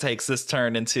now takes this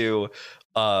turn into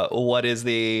what is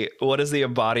the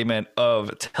embodiment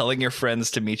of telling your friends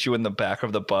to meet you in the back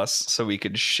of the bus so we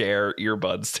could share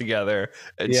earbuds together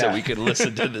and so Yeah. we could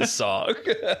listen to this song.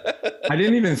 I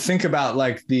didn't even think about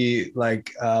like the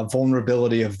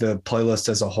vulnerability of the playlist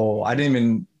as a whole. I didn't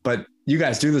even, but you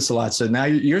guys do this a lot. So now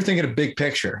you're thinking a big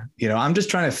picture. You know, I'm just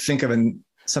trying to think of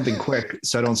something quick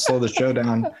so I don't slow the show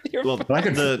down. Well, But I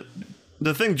could,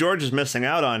 the thing George is missing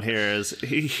out on here is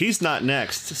he's not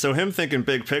next. So him thinking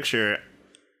big picture,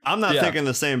 I'm not thinking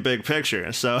the same big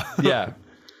picture. So Yeah.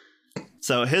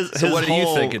 So his what are you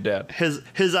whole, thinking, Dad?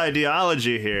 His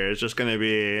ideology here is just going to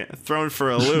be thrown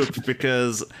for a loop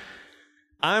because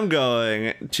I'm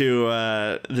going to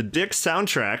the Dick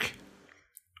soundtrack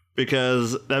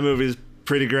because that movie's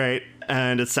pretty great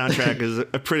and its soundtrack is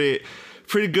a pretty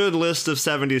good list of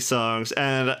 70s songs.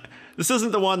 And this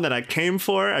isn't the one that I came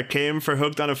for. I came for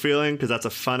Hooked on a Feeling because that's a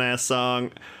fun ass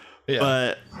song. Yeah.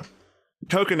 But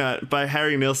Coconut by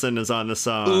Harry Nilsson is on the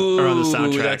song or on the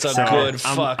soundtrack. That's a good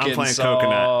fucking I'm playing song.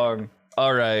 Coconut.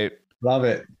 All right. Love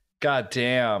it. God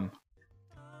damn.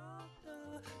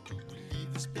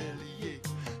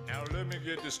 Now let me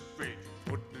get this straight.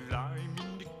 Put the lime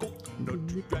in the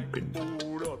coconut, you drank it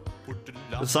all up. Put the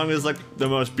lime The song is like the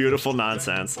most beautiful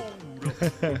nonsense. Put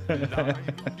the lime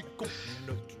in the coconut,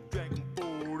 you drank it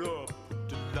all up. Put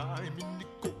the lime in the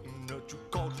coconut, you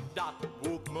called the doctor,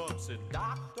 woke him up, said,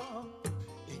 Doctor,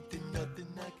 ain't there nothing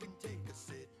I can take? I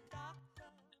said, Doctor.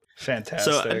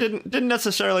 Fantastic. So it didn't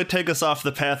necessarily take us off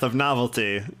the path of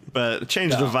novelty, but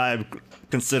changed the vibe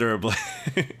considerably.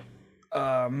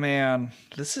 Man,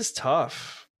 this is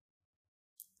tough.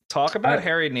 Talk about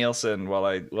Harry Nilsson while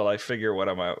I figure out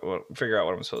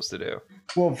what I'm supposed to do.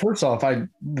 Well, first off,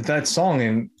 that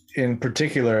song in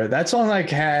particular, that song like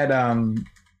had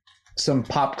some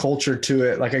pop culture to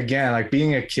it. Like again, like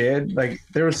being a kid, like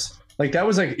there was like that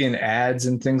was like in ads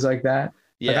and things like that.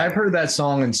 Yeah, like I've heard that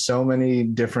song in so many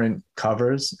different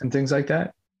covers and things like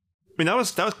that. I mean, that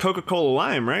was Coca-Cola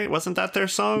Lime, right? Wasn't that their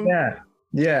song?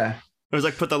 Yeah. It was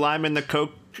like put the lime in the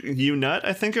Coke, you nut.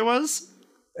 I think it was.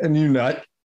 And you nut.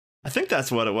 I think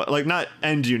that's what it was. Like not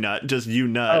and you nut, just you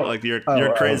nut. Like you're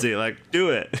crazy. Like do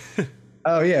it.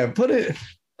 Oh yeah, put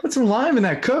some lime in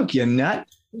that Coke, you nut.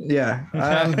 Yeah,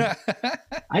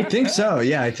 I think so.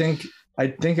 Yeah, I think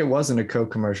it wasn't a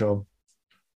Coke commercial.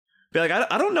 Be like,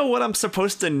 I don't know what I'm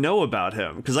supposed to know about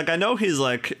him because like I know he's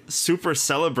like super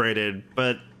celebrated,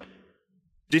 but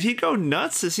did he go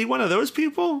nuts? Is he one of those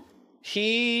people?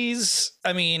 I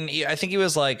think he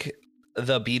was like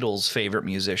the Beatles' favorite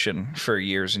musician for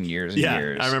years and years and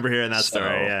years. I remember hearing that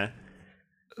story. Yeah.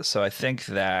 So I think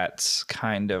that's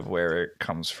kind of where it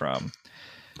comes from.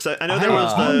 So I know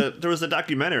there was a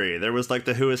documentary. There was like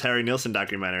the Who Is Harry Nilsson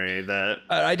documentary that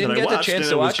I didn't get the chance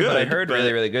to watch it, but I heard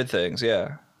really, really good things.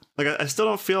 Yeah. Like I still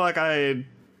don't feel like I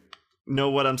know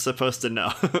what I'm supposed to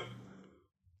know.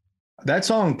 That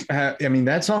song,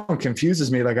 that song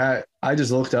confuses me. Like I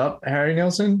just looked up Harry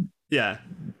Nilsson. Yeah.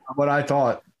 What I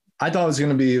thought it was going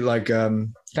to be like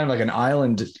kind of like an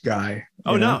island guy.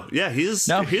 Oh no. Yeah. He's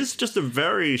just a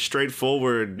very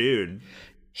straightforward dude.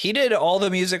 He did all the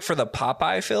music for the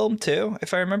Popeye film too,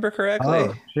 if I remember correctly.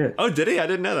 Oh shit. Oh, did he? I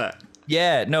didn't know that.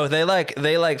 Yeah, no,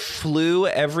 they flew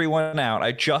everyone out.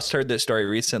 I just heard this story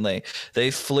recently.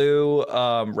 They flew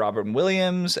Robin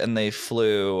Williams and they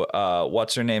flew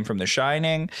what's her name from The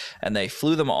Shining, and they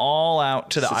flew them all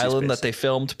out to the island that they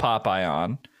filmed Popeye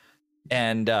on,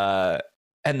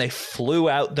 and they flew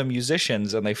out the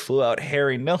musicians and they flew out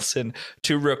Harry Nilsson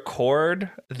to record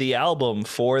the album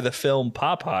for the film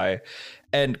Popeye.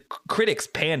 And critics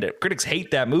panned it. Critics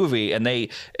hate that movie, and they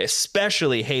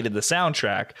especially hated the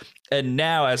soundtrack. And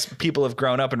now, as people have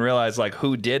grown up and realized like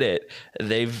who did it,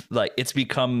 they've like it's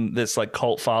become this like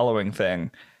cult following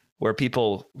thing where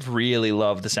people really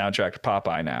love the soundtrack to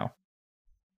Popeye now.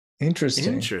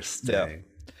 Interesting. Yeah.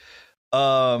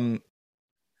 How do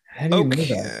you know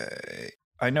that?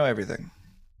 I know everything.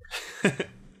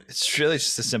 It's really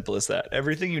just as simple as that.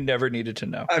 Everything you never needed to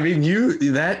know. I mean,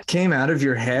 that came out of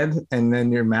your head and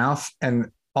then your mouth, and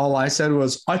all I said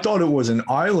was, I thought it was an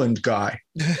island guy.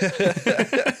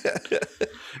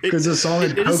 Because the song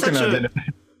had Coconut in it.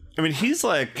 I mean, he's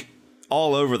like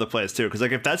all over the place too. Because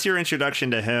like if that's your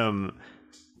introduction to him,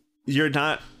 you're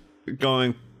not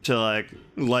going to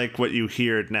like what you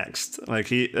hear next. Like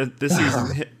this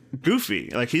is goofy.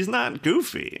 Like he's not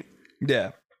goofy.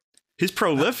 Yeah. He's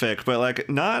prolific, but like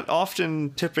not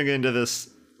often tipping into this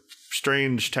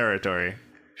strange territory.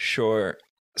 Sure.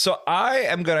 So I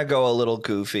am going to go a little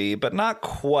goofy, but not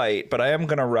quite, but I am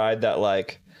going to ride that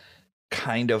like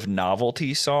kind of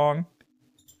novelty song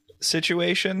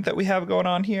situation that we have going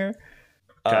on here.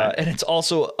 Okay. And it's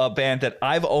also a band that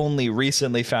I've only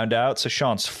recently found out. So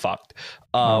Sean's fucked.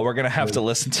 We're going to have to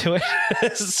listen to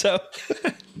it. So,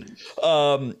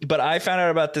 but I found out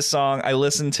about this song. I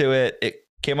listened to it. It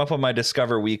came up on my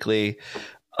Discover Weekly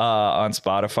on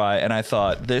Spotify, and I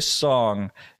thought this song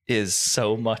is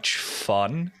so much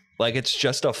fun. Like it's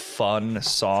just a fun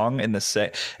song in the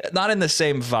same, not in the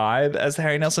same vibe as the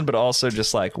Harry Nilsson, but also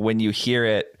just like when you hear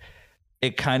it,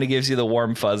 it kind of gives you the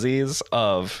warm fuzzies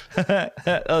of,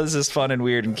 oh, this is fun and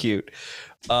weird and cute.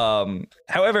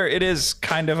 However, it is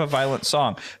kind of a violent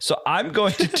song. So I'm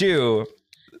going to do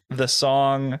the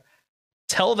song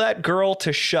Tell That Girl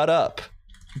to Shut Up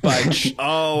by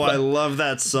I love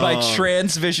that song. by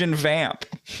Transvision Vamp.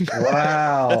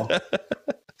 Wow.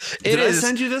 Did I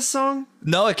send you this song?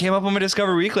 No, it came up on my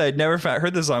Discover Weekly. I'd never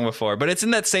heard this song before, but it's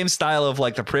in that same style of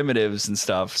like the Primitives and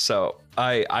stuff. So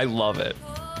I love it.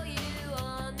 Call you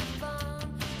on the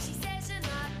phone. She says you're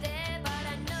not there, but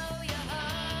I know you're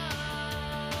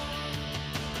home.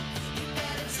 You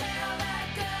better tell that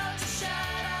girl to shut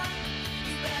up.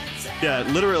 You better tell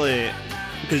Yeah, literally,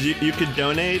 because you could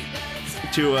donate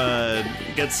to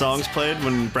get songs played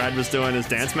when Brad was doing his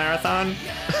dance marathon,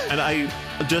 and I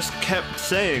just kept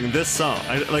saying this song,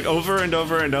 like over and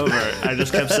over and over. I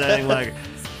just kept saying like,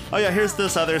 oh yeah, here's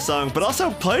this other song, but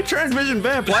also play Transvision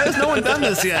Vamp. Why has no one done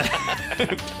this yet? I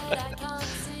can't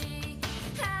see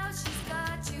how she's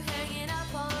got you hanging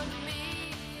up on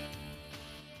me.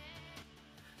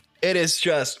 It is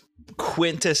just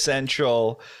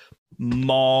quintessential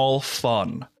mall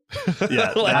fun.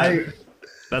 Yeah, Like,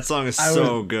 that song is I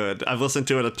so good. I've listened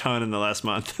to it a ton in the last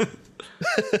month.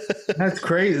 That's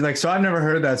crazy. Like, so I've never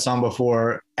heard that song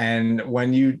before. And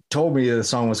when you told me the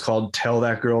song was called Tell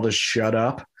That Girl to Shut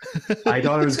Up, I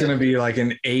thought it was going to be like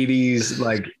an 80s,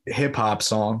 like hip hop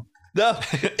song. no,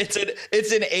 it's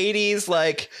an 80s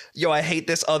like, yo, I hate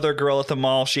this other girl at the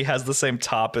mall. She has the same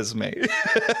top as me.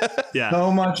 Yeah. So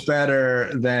much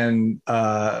better than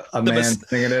a man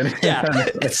singing it. Yeah,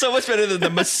 it's so much better than the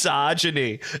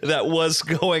misogyny that was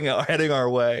heading our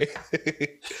way.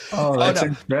 Oh, that's no.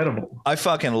 incredible. I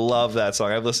fucking love that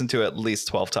song. I've listened to it at least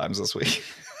 12 times this week.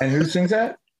 And who sings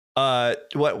that?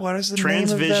 What is the name of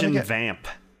that Transvision again? Vamp.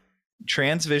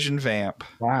 Transvision Vamp.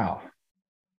 Wow.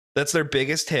 That's their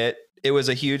biggest hit. It was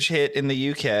a huge hit in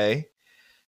the UK.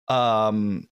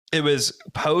 It was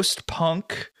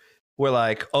post-punk. We're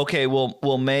like, okay,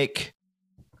 we'll make.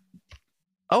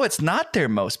 Oh, it's not their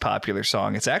most popular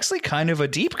song. It's actually kind of a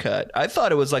deep cut. I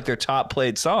thought it was like their top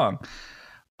played song.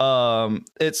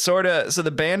 It's sort of, so the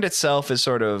band itself is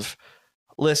sort of,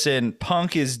 listen,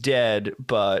 punk is dead,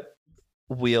 but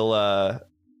we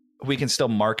can still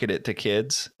market it to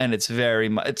kids, and it's very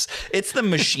much it's the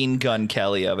Machine Gun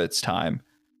Kelly of its time.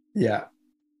 Yeah.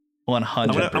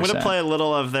 100%. I'm gonna play a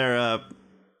little of their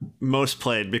most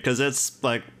played, because it's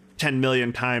like 10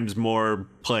 million times more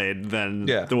played than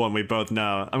the one we both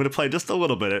know. I'm gonna play just a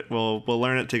little bit. We'll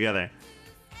learn it together.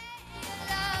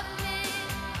 Love me,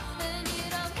 and you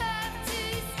don't have to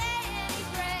say any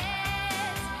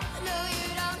prayers. No, you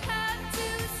don't have to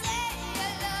say you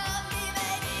love me,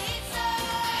 baby. It's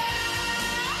alright.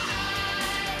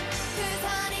 'Cause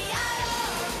honey, I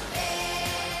don't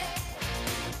care.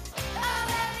 Oh,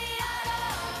 baby, I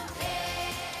don't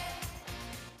care.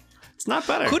 It's not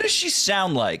better. Who does she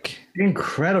sound like?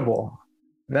 Incredible.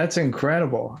 That's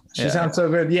incredible. She Yeah. sounds so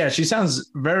good. Yeah, she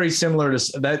sounds very similar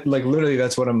to that. Like, literally,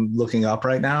 that's what I'm looking up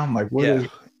right now. I'm like, what is.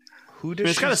 Who I does mean,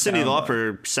 it's she got a Cyndi sound like?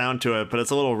 Lauper sound to it, but it's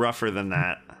a little rougher than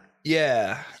that.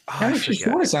 Yeah. Oh, I She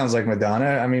forget. sort of sounds like Madonna.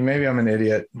 I mean, maybe I'm an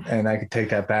idiot and I could take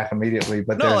that back immediately.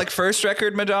 But No, they're- like first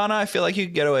record Madonna, I feel like you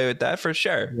could get away with that for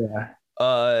sure. yeah.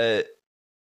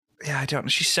 Yeah, I don't know.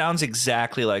 She sounds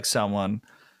exactly like someone.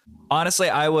 Honestly,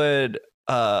 I would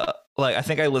like, I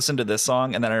think I listened to this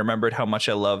song and then I remembered how much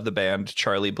I love the band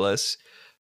Charlie Bliss.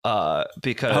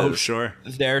 Because Oh, sure.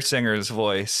 their singer's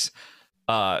voice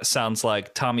sounds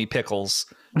like Tommy Pickles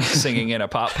singing in a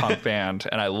pop punk band,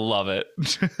 and I love it.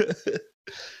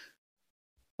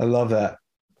 I love that.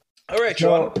 All right,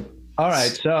 So, all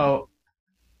right. So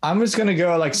I'm just going to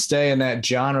go like stay in that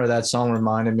genre. That song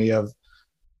reminded me of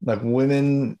like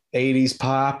women 80s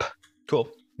pop. Cool.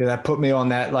 Yeah, that put me on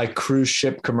that like cruise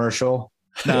ship commercial.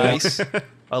 Nice.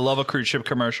 I love a cruise ship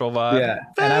commercial vibe. Yeah.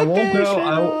 And I won't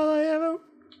go.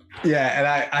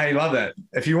 Yeah. And I love that.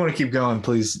 If you want to keep going,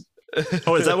 please.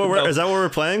 Oh, is that what we're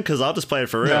playing? Because I'll just play it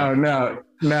for real. No.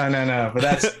 But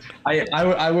that's, I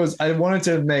wanted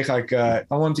to make like, I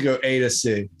wanted to go A to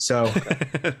C. So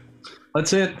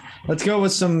let's go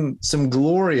with some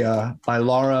Gloria by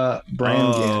Laura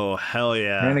Branigan. Oh, hell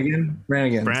yeah.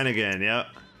 Branigan. Yep.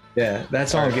 Yeah. That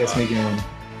song gets me going.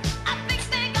 I think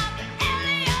they got the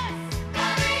alias,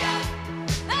 Maria,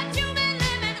 that you've been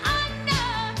living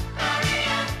under,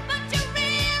 Maria, but you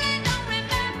really don't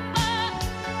remember.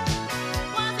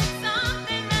 Was it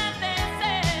something that they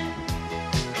said?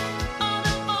 All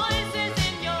the voices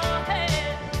in your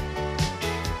head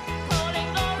calling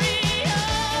Gloria.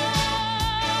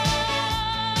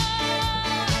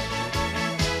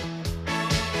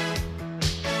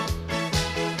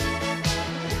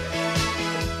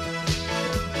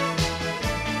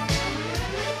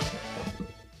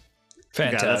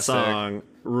 Fantastic. God, that song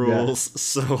rules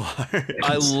so hard.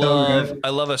 I It's so love good. I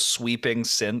love a sweeping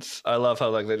synth. I love how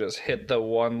like they just hit the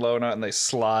one low note and they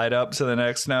slide up to the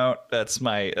next note. That's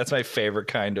my favorite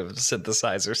kind of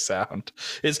synthesizer sound.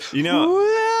 Is You know,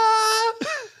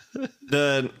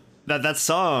 that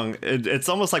song, it's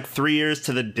almost like 3 years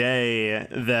to the day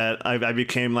that I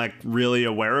became like really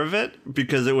aware of it,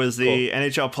 because it was the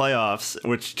NHL playoffs,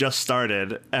 which just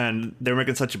started, and they were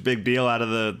making such a big deal out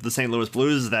of the St. Louis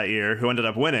Blues that year, who ended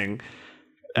up winning.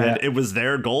 And it was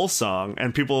their goal song,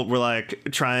 and people were like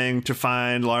trying to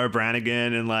find Laura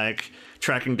Branigan and like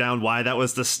tracking down why that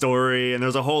was the story. And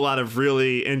there's a whole lot of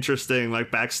really interesting like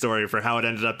backstory for how it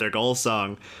ended up their goal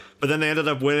song. But then they ended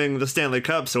up winning the Stanley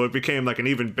Cup, so it became like an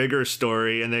even bigger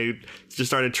story, and they just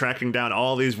started tracking down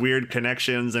all these weird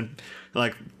connections, and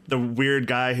like the weird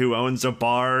guy who owns a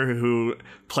bar who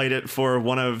played it for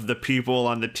one of the people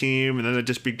on the team, and then it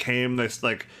just became this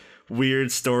like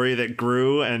weird story that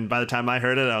grew. And by the time I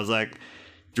heard it, I was like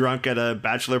drunk at a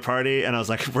bachelor party, and I was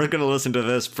like, we're gonna listen to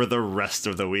this for the rest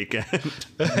of the weekend.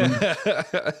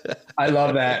 I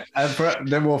love that.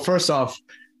 Well, first off,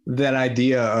 that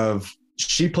idea of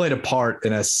she played a part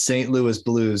in a St. Louis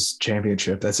Blues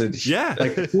championship. That's it. Yeah.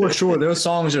 Like for sure, those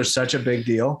songs are such a big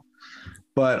deal.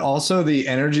 But also the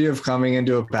energy of coming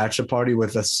into a bachelor party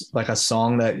with a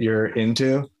song that you're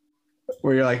into,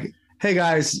 where you're like, "Hey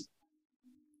guys,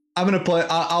 I'm gonna play.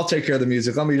 I'll take care of the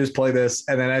music. Let me just play this."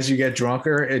 And then as you get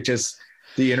drunker,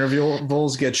 the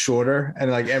intervals get shorter, and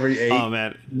like every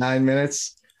 9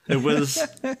 minutes. It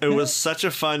was such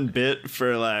a fun bit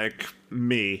for like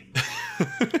me.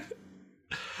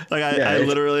 Like I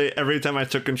literally, every time I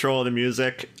took control of the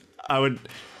music, I would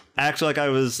act like I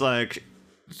was like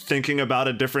thinking about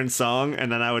a different song,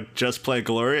 and then I would just play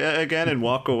Gloria again and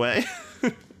walk away.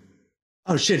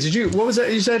 Oh shit! What was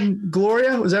that? You said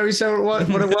Gloria? Was that what you said? What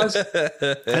it was?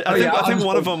 I think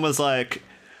one of them was like,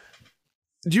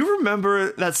 do you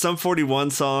remember that Sum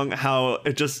 41 song? How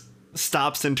it just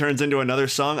stops and turns into another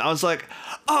song? I was like,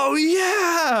 oh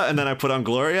yeah, and then I put on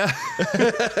Gloria.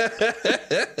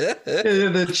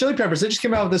 The Chili Peppers, they just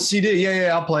came out with the CD.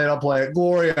 Yeah, I'll play it.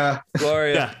 Gloria.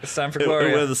 Gloria. It's time for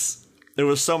Gloria. It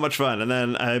was so much fun, and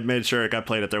then I made sure it got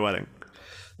played at their wedding.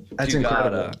 That's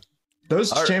incredible.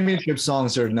 Those championship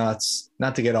songs are nuts.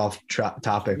 Not to get off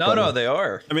topic. No, they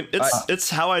are. I mean, it's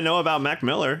how I know about Mac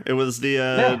Miller. It was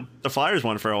the Flyers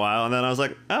one for a while, and then I was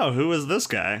like, oh, who is this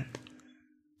guy?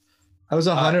 I was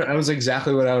 100. That was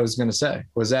exactly what I was going to say.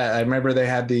 Was that I remember they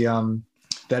had the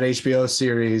that HBO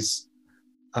series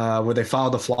where they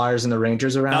followed the Flyers and the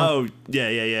Rangers around. Oh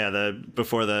yeah. The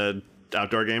before the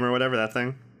outdoor game or whatever, that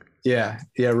thing. Yeah.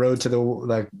 Road to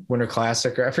the Winter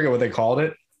Classic, or I forget what they called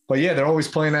it. But yeah, they're always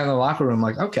playing that in the locker room.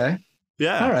 Like, okay,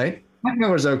 yeah, all right, Mac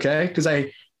Miller's okay, because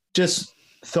I just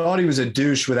thought he was a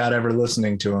douche without ever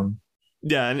listening to him.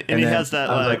 Yeah, and he has that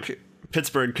like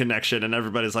Pittsburgh connection, and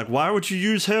everybody's like, why would you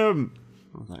use him?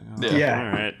 Like, oh, yeah.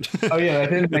 All right. Oh yeah, that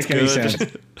didn't make any sense.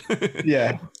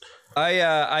 Yeah.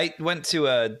 I went to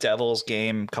a Devils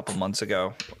game a couple months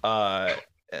ago.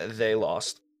 They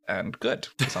lost, and good,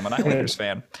 because I'm an Islanders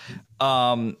fan.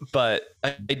 But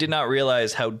I did not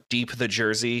realize how deep the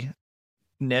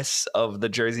Jersey-ness of the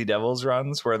Jersey Devils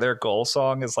runs, where their goal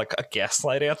song is like a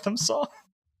Gaslight Anthem song.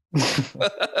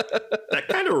 That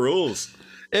kind of rules.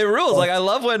 It rules. Like, I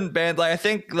love when bands, like, I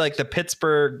think like the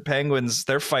Pittsburgh Penguins,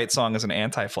 their fight song is an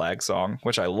anti-flag song,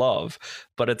 which I love.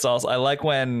 But it's also, I like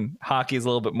when hockey is a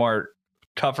little bit more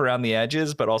tough around the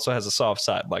edges, but also has a soft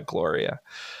side like Gloria.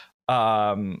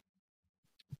 But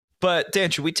Dan,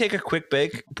 should we take a quick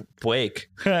break?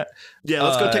 Yeah,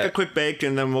 let's go take a quick break,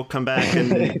 and then we'll come back.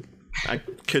 And I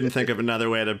couldn't think of another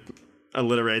way to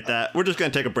alliterate that. We're just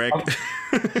going to take a break.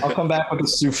 I'll come back with a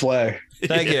souffle.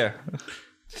 Thank you.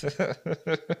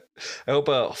 I hope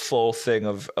a full thing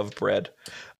of bread.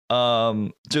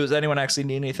 Does anyone actually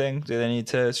need anything? Do they need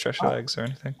to stretch their legs or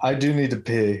anything? I do need to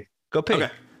pee. Go pee.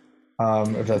 Okay.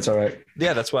 If that's all right.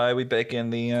 Yeah, that's why we bake in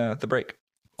the break.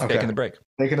 Okay. Taking the break.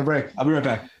 Taking the break. I'll be right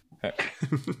back.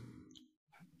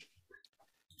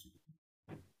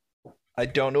 I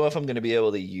don't know if I'm going to be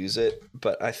able to use it,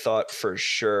 but I thought for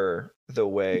sure the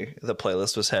way the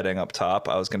playlist was heading up top,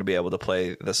 I was going to be able to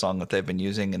play the song that they've been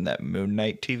using in that Moon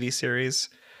Knight TV series.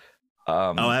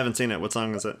 I haven't seen it. What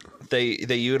song is it?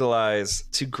 They utilize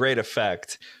to great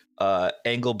effect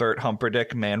Engelbert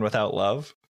Humperdinck, Man Without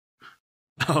Love.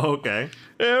 Oh, okay.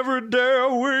 Every day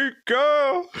we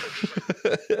go.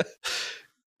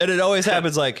 And it always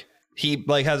happens like he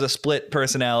like has a split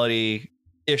personality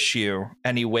issue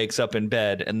and he wakes up in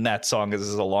bed and that song is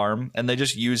his alarm, and they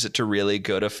just use it to really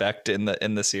good effect in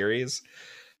the series.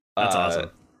 That's awesome.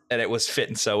 And it was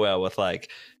fitting so well with like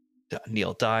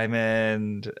Neil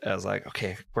Diamond. I was like,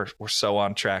 okay, we're so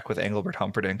on track with Engelbert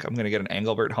Humperdinck. I'm gonna get an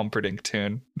Engelbert Humperdinck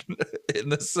tune in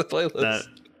this playlist.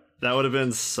 That would have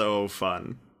been so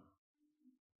fun.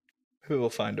 Who will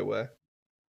find a way?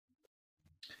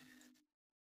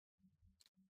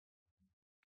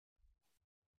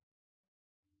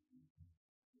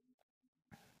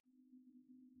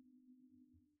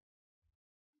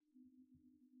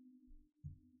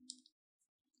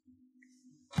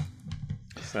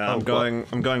 I'm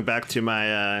going back to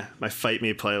my my Fight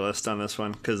Me playlist on this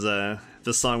one because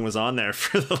this song was on there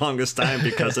for the longest time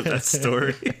because of that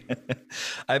story.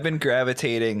 I've been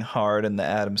gravitating hard in the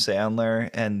Adam Sandler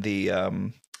and the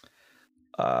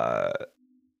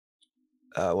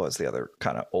what was the other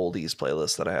kind of oldies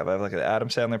playlist that I have? I have like an Adam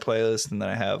Sandler playlist, and then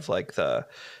I have like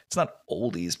it's not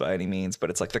oldies by any means, but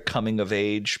it's like the coming of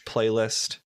age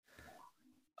playlist.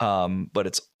 But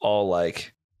it's all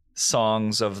like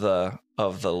songs of the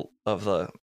elder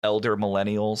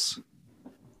millennials.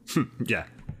 Yeah.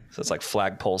 So it's like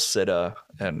Flagpole Sitta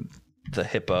and the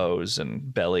Hippos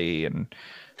and Belly and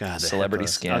Celebrity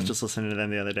Hippos. Skin. I was just listening to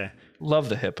them the other day. Love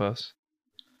the Hippos.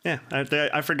 Yeah,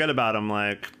 I forget about them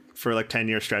like for like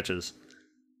 10-year stretches.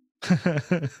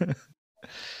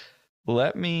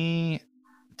 Let me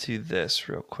do this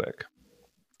real quick.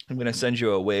 I'm going to send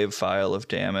you a wave file of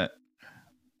Damn It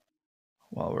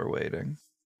while we're waiting.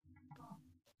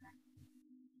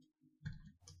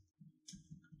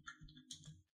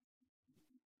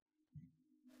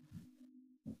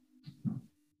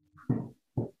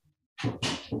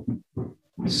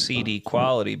 CD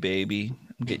quality, baby.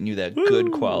 I'm getting you that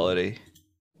good quality.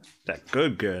 That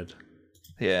good.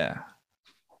 Yeah.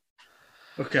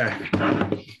 Okay.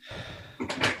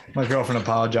 My girlfriend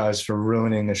apologized for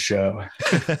ruining the show.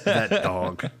 That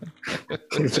dog.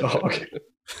 Dog.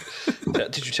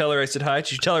 Did you tell her I said hi?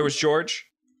 Did you tell her it was George?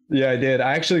 Yeah, I did.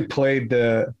 I actually played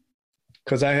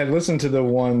because I had listened to the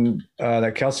one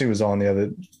that Kelsey was on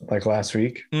last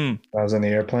week. I was in the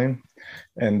airplane,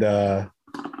 and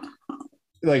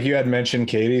like you had mentioned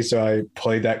Katie, so I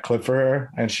played that clip for her,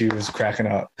 and she was cracking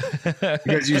up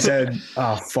because you said,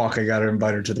 "Oh fuck, I got to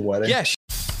invite her to the wedding." Yeah.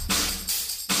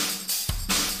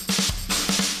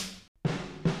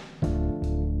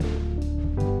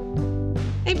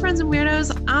 Hey, friends and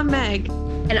weirdos, I'm Meg.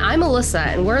 And I'm Alyssa,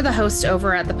 and we're the hosts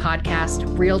over at the podcast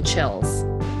Real Chills.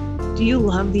 Do you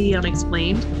love the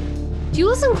unexplained? Do you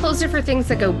listen closer for things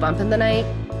that go bump in the night?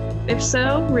 If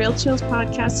so, Real Chills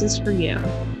podcast is for you.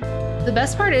 The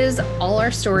best part is all our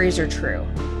stories are true.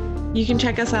 You can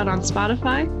check us out on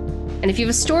Spotify. And if you have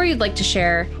a story you'd like to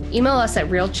share, email us at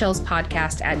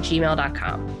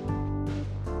realchillspodcast@gmail.com.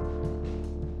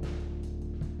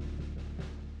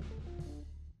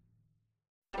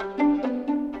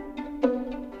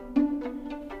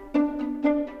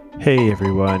 Hey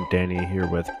everyone, Danny here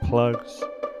with plugs.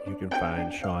 You can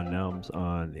find Sean Nelms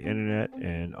on the internet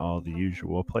and all the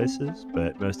usual places,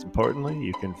 but most importantly,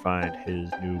 you can find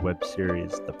his new web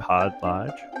series, The Pod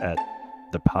Lodge, at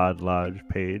the Pod Lodge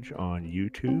page on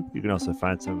YouTube. You can also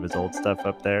find some of his old stuff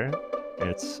up there.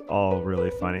 It's all really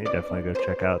funny. Definitely go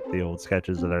check out the old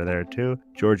sketches that are there too.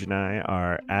 George and I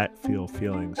are at Feel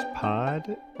Feelings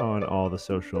Pod on all the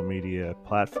social media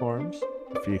platforms.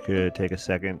 If you could take a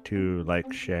second to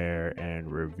like, share, and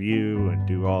review and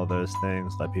do all those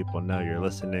things, let people know you're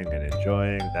listening and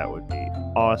enjoying, that would be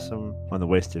awesome. On the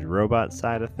Wasted Robot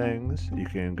side of things, you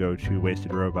can go to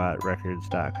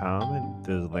wastedrobotrecords.com and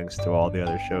there's links to all the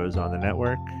other shows on the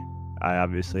network. I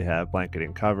obviously have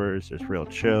Blanketing Covers, there's Real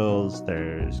Chills,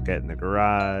 there's Get in the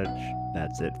Garage.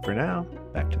 That's it for now.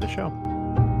 Back to the show.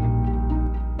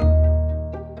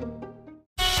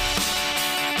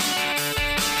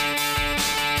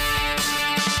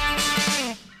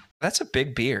 That's a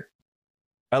big beer.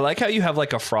 I like how you have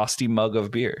like a frosty mug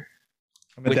of beer.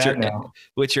 With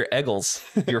your Eggles.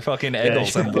 Your fucking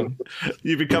Eggles emblem.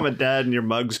 You become a dad and your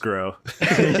mugs grow.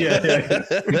 Yeah.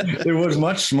 It was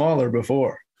much smaller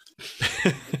before.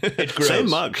 It grows.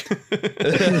 Same mug.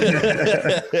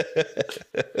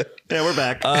 Yeah, we're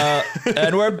back.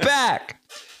 And we're back.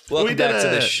 Welcome back to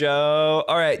the show.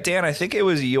 All right, Dan, I think it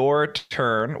was your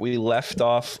turn. We left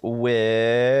off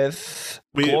with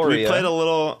Gloria. We played a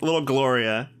little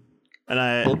Gloria. And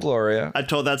I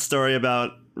told that story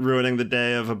about ruining the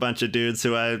day of a bunch of dudes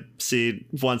who I see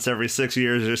once every 6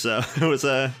 years or so. It was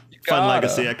a fun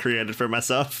legacy I created for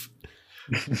myself.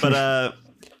 But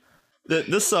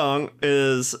this song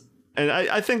is, and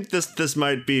I think this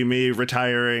might be me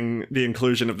retiring the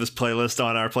inclusion of this playlist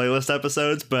on our playlist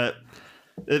episodes, but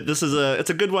it's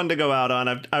a good one to go out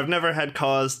on. I've never had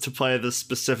cause to play this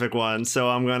specific one, so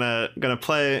I'm gonna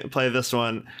play this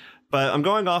one. But I'm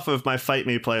going off of my Fight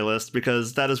Me playlist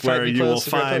because that is where you will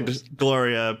find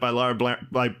Gloria by Laura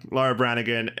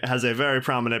Branigan has a very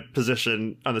prominent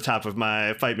position on the top of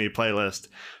my Fight Me playlist.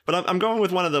 But I'm going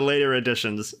with one of the later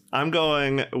editions. I'm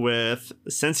going with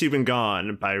Since You've Been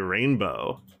Gone by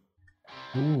Rainbow.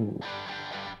 Ooh.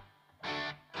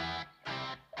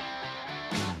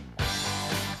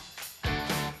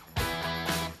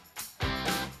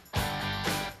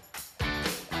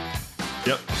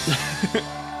 Yep.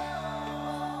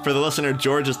 For the listener,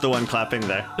 George is the one clapping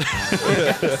there.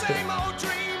 Same old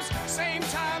dreams, same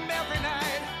time every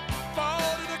night. Fall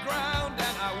to the ground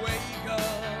and I wake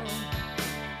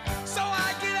up. So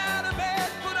I get out of bed,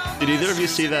 put on Did either of you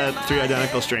see that Three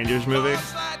Identical Strangers movie?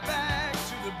 slide back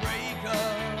to the breakup.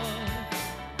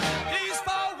 These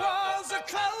four walls are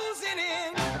closing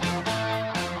in.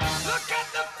 Look at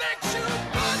the fix you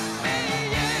put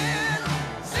me in.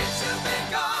 Since you've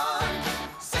been gone,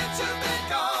 since you've been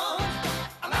gone,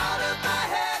 I'm out of my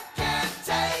head, can't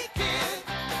take it.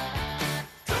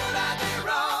 Could I be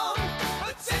wrong?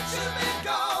 But since you've been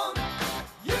gone,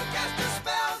 you cast a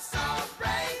spell so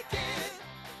breaking.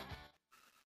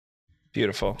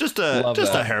 Beautiful. Just Love a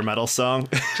that. hair metal song.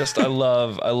 I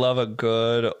love a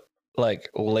good like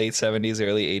late 70s,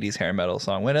 early 80s hair metal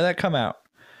song. When did that come out?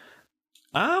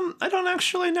 I don't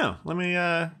actually know. Let me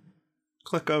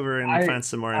click over and find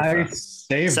some more I info.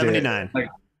 saved 79. it. Like,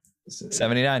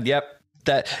 79. Yep.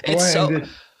 That go it's ahead so and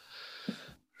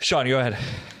Sean, go ahead.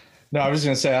 no, I was just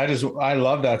gonna say I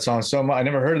love that song so much. I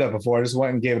never heard that before. I just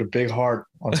went and gave it a big heart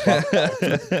on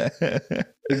Spotify.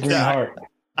 Big green heart.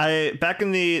 I back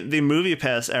in the Movie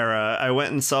Pass era, I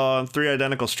went and saw Three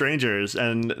Identical Strangers,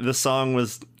 and this song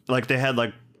was like they had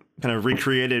like kind of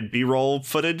recreated B-roll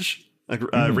footage, like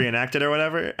reenacted or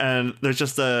whatever. And there's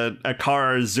just a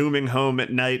car zooming home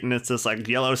at night, and it's this like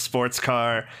yellow sports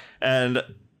car, and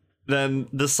then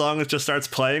this song just starts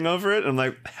playing over it. And I'm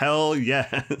like, hell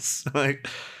yes! Like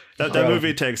that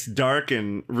movie takes dark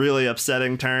and really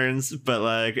upsetting turns, but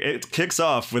like it kicks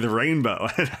off with Rainbow.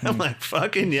 And I'm like,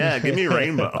 fucking yeah, give me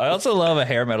Rainbow. I also love a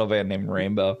hair metal band named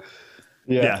Rainbow.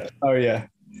 Yeah. Oh yeah.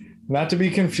 Not to be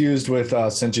confused with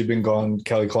Since You've Been Gone,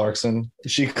 Kelly Clarkson.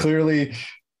 She clearly,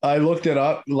 I looked it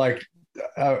up like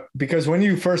because when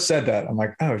you first said that, I'm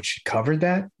like, oh, she covered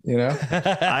that, you know?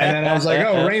 And then I was like,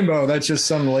 oh, Rainbow, that's just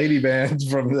some lady band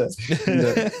from the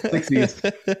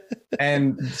 60s.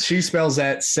 And she spells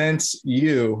that since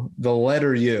you, the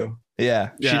letter U.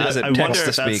 Yeah, she doesn't I text wonder to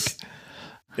if speak.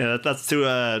 that's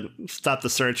to stop the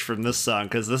search from this song,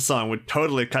 because this song would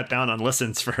totally cut down on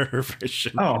listens for her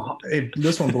version. Oh,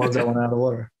 this one blows that one out of the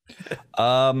water.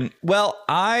 Well,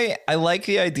 I like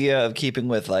the idea of keeping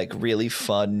with like really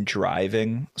fun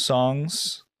driving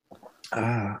songs.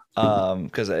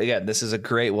 Because again, this is a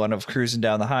great one of cruising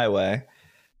down the highway.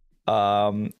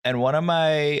 And one of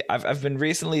my I've been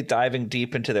recently diving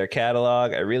deep into their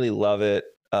catalog. I really love it.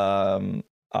 I'm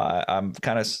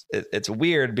kind of it's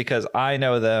weird because I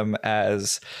know them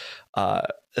as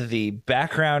the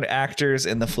background actors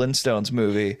in the Flintstones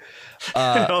movie.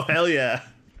 Oh hell yeah.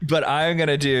 But I'm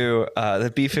gonna do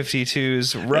the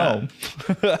B-52's Rome.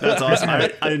 Yeah. That's awesome.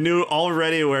 I knew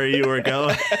already where you were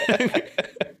going.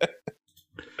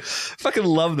 Fucking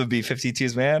love the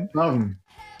B-52s, man. Love them.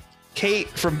 Kate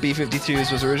from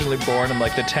B-52s was originally born in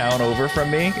like the town over from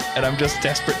me, and I'm just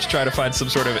desperate to try to find some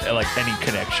sort of like any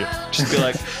connection. Just be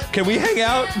like, can we hang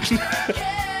out?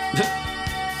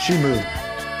 She moved.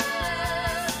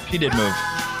 She did move.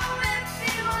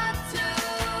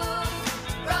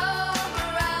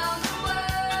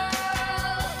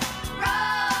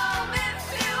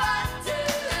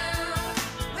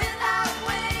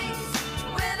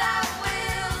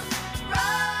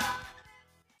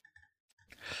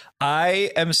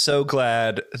 I am so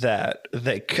glad that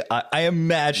I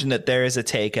imagine that there is a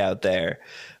take out there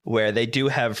where they do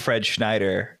have Fred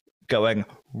Schneider going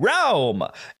Rome,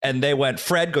 and they went,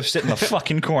 Fred, go sit in the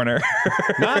fucking corner.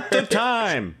 Not the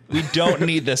time. We don't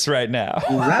need this right now.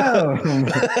 Rome.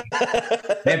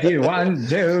 If you want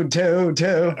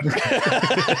to.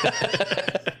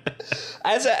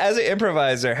 As an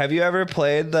improviser, have you ever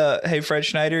played the Hey Fred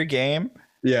Schneider game?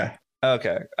 Yeah.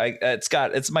 Okay,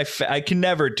 I can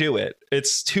never do it.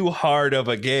 It's too hard of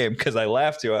a game because I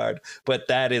laugh too hard. But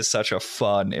that is such a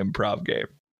fun improv game.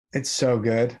 It's so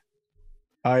good.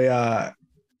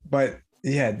 But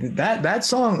yeah, that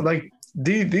song, like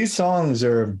these songs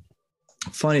are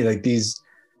funny. Like these,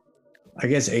 I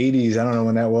guess 80s. I don't know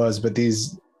when that was, but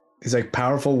these like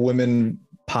powerful women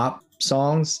pop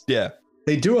songs. Yeah,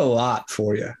 they do a lot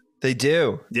for you. They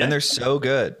do, and they're so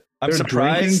good. I'm They're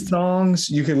drinking surprised. songs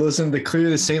you can listen to. Clear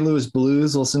the St. Louis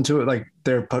Blues. Listen to it like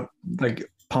they're like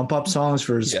pump up songs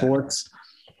for sports.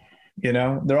 You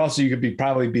know, they're also, you could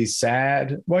probably be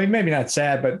sad. Well, maybe not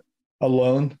sad, but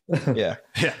alone. Yeah.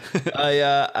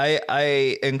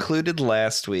 I included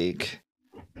last week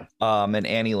an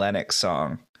Annie Lennox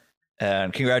song.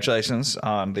 And congratulations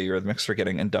on the Eurythmics for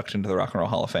getting inducted into the Rock and Roll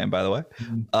Hall of Fame, by the way.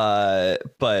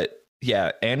 But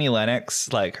yeah, Annie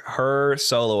Lennox, like her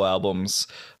solo albums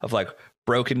of like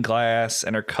Broken Glass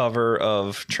and her cover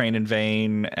of Train in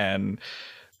Vain, and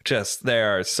just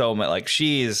there are so many, like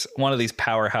she's one of these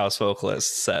powerhouse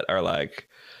vocalists that are like,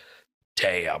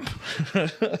 damn.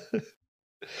 But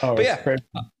yeah, crazy.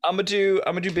 I'm gonna do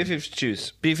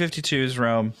B-52s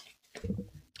Rome.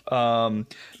 No,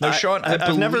 Sean,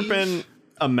 I've never been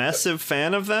a massive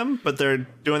fan of them, but they're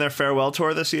doing their farewell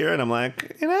tour this year, and I'm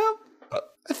like, you know,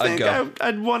 I think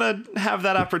I'd want to have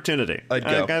that opportunity. I'd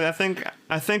go.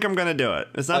 I think I'm going to do it.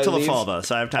 It's not till the fall though,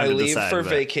 so I have time to decide. I leave for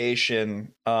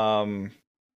vacation.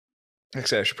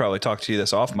 Actually, I should probably talk to you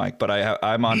this off mic, but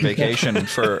I'm on vacation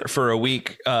for a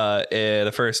week.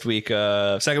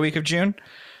 The second week of June.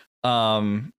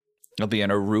 I'll be in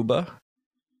Aruba.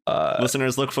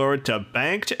 Listeners, look forward to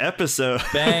banked episodes.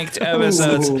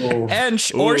 Ooh. And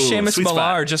or Seamus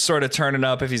Millar just sort of turning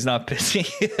up if he's not busy.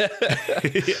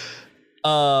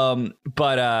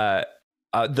 But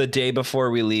the day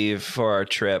before we leave for our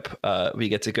trip, we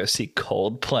get to go see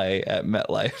Coldplay at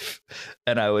MetLife,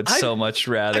 and I would so much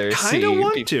rather see.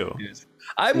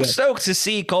 I'm stoked to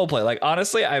see Coldplay. Like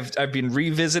honestly, I've been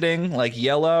revisiting like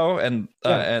Yellow and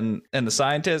the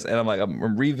Scientist, and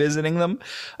I'm revisiting them,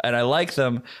 and I like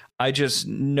them. I just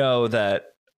know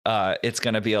that it's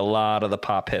going to be a lot of the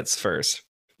pop hits first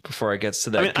before it gets to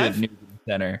that good new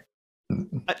center.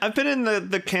 I've been in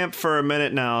the camp for a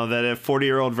minute now that if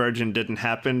 40-Year-Old Virgin didn't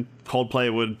happen,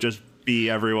 Coldplay would just be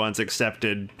everyone's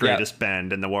accepted greatest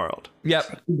band in the world.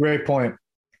 Yep. Great point.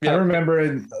 Yep. I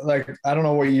remember, like, I don't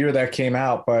know what year that came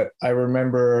out, but I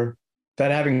remember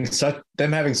that having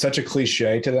such a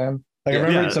cliche to them. Like, I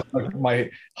remember like, my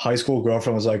high school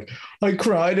girlfriend was like, I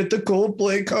cried at the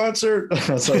Coldplay concert.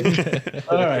 I was like,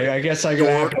 all right, I guess I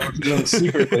go to them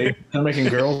secretly. They're making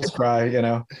girls cry, you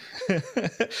know?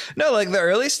 No, like the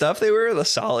early stuff, they were a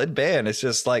solid band. It's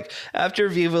just like after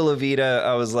Viva La Vida,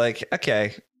 I was like,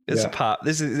 okay, this is pop.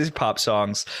 This is pop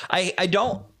songs. I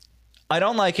don't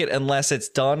like it unless it's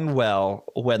done well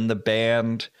when the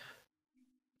band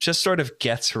just sort of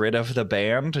gets rid of the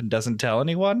band and doesn't tell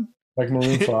anyone. Like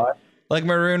Maroon 5? Like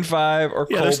Maroon 5 or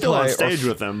Coldplay. They're still on stage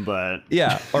with them, but...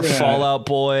 or Fall Out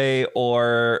Boy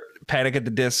or Panic at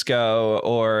the Disco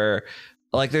or...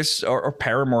 Like there's or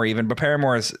Paramore even, but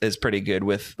Paramore is pretty good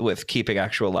with keeping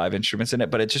actual live instruments in it,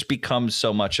 but it just becomes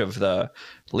so much of the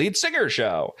lead singer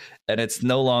show, and it's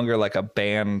no longer like a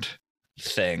band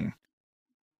thing.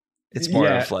 It's more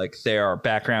of like they are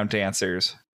background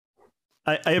dancers.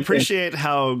 I appreciate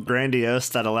how grandiose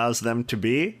that allows them to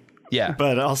be. Yeah,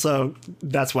 but also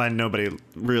that's why nobody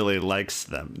really likes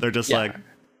them. They're just like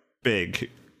big.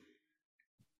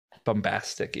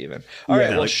 Bombastic even. All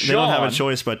right, well, like, Sean, they don't have a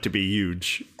choice but to be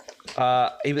huge. I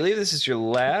believe this is your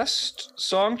last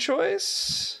song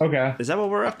choice. Okay, is that what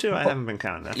we're up to? I haven't been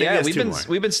counting.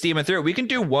 We've been steaming through it. We can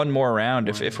do one more round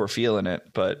if we're feeling it,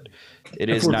 but it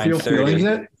is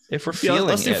 9:30. If we're feeling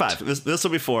let's do it. 5. This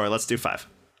will be 4. Let's do 5.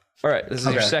 All right, this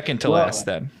is your second to last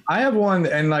then. I have one,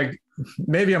 and like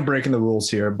maybe I'm breaking the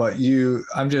rules here, but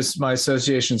my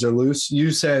associations are loose. You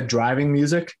said driving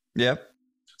music. Yep.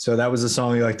 So that was a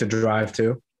song you like to drive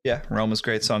to. Yeah, Rome was a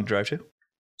great song to drive to.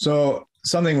 So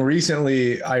something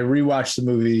recently, I rewatched the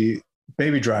movie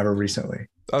Baby Driver recently.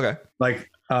 Okay. Like,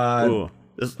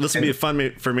 this will be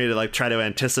fun for me to like try to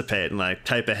anticipate and like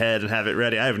type ahead and have it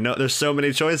ready. There's so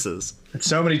many choices.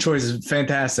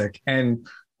 Fantastic. And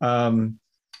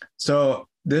so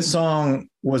this song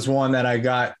was one that I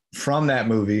got from that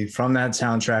movie, from that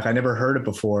soundtrack. I never heard it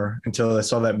before until I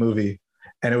saw that movie.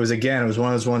 And it was one of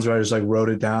those ones where I just like wrote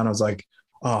it down. I was like,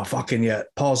 oh, fucking yeah.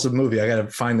 Pause the movie. I got to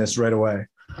find this right away.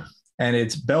 And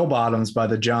it's Bell Bottoms by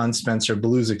the John Spencer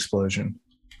Blues Explosion.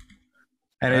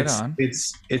 And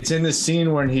it's in the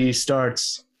scene when they start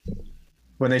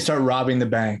robbing the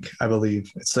bank, I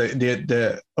believe. It's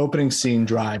the opening scene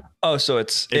Drive. Oh, so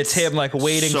it's him like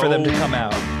waiting for them to come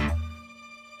out.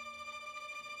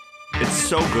 It's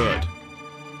so good.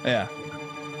 Yeah.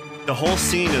 The whole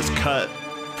scene is cut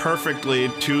perfectly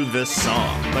to this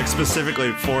song, like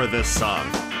specifically for this song.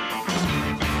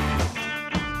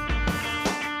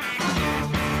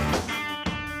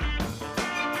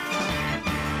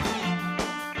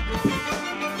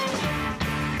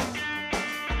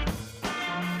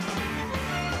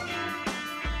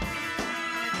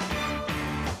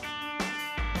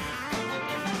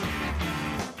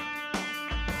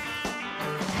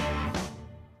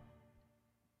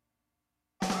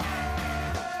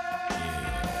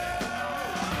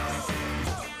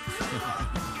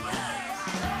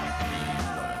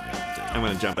 I'm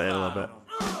going to jump ahead a little bit.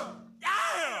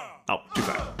 Oh, too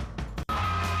far.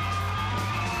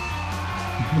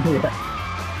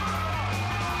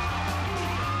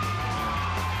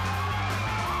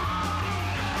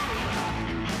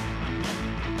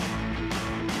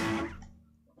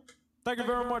 Thank you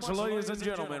very much, ladies and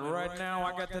gentlemen. Right now,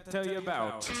 I got to tell you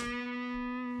about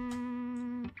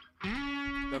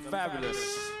the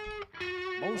fabulous,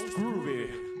 most groovy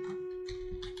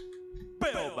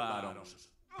bell bottoms.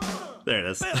 There it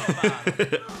is.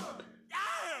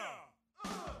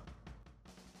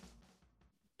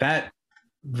 That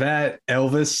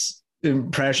Elvis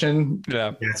impression,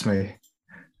 yeah, that's me.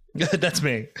 That's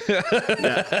me.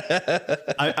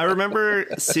 I remember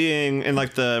seeing in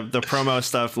like the promo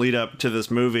stuff lead up to this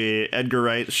movie, Edgar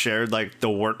Wright shared like the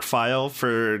work file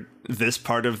for this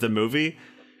part of the movie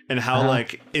and how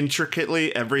like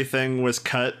intricately everything was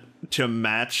cut to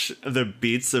match the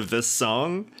beats of this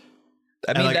song.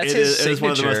 I mean, like, that's his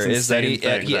signature, is that he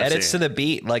edits to the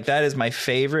beat. Like, that is my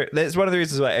favorite. That's one of the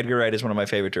reasons why Edgar Wright is one of my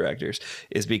favorite directors,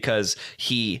 is because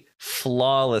he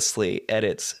flawlessly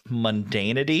edits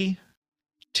mundanity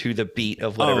to the beat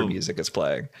of whatever music is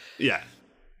playing. Yeah.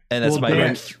 And that's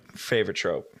my favorite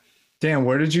trope. Dan,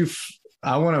 where did you...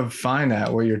 I want to find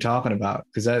that, what you're talking about,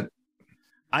 because that...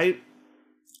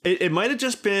 It might have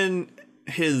just been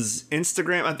his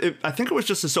Instagram. I think it was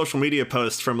just a social media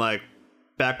post from like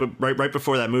right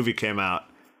before that movie came out,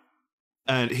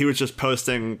 and he was just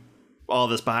posting all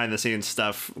this behind the scenes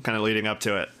stuff kind of leading up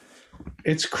to it.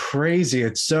 It's crazy.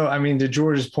 It's so, I mean, to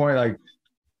George's point, like,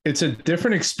 it's a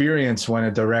different experience when a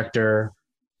director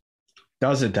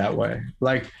does it that way.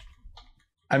 Like,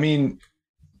 I mean,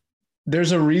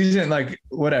 there's a reason, like,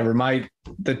 whatever,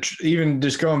 even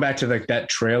just going back to like that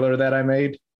trailer that I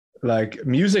made, like,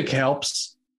 music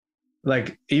helps.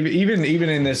 Like, even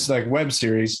in this like web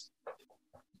series,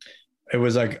 it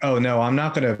was like, oh no, I'm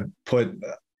not going to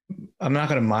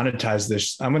monetize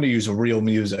this. I'm going to use real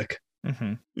music.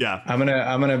 Mm-hmm. Yeah. I'm going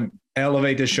to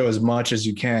elevate this show as much as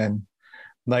you can.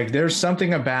 Like, there's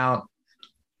something about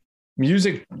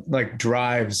music, like,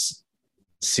 drives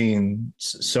scenes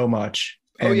so much.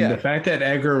 And the fact that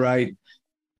Edgar Wright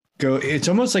it's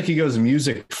almost like he goes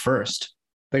music first.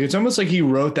 Like, it's almost like he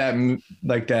wrote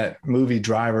that movie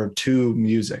Driver to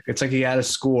music. It's like he had a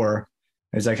score.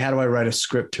 It's like, how do I write a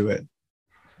script to it?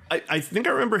 I think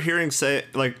I remember hearing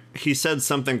he said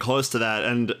something close to that,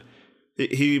 and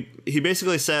he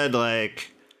basically said,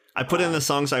 like, I put in the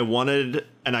songs I wanted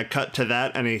and I cut to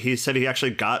that, and he said he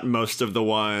actually got most of the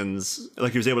ones,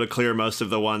 like, he was able to clear most of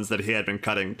the ones that he had been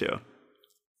cutting to.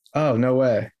 Oh, no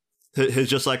way. His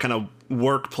just like kind of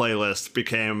work playlist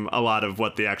became a lot of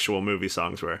what the actual movie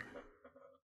songs were.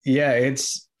 Yeah,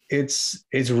 it's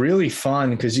really fun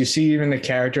because you see even the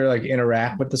character like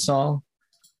interact with the song.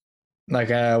 Like,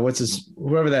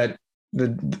 whoever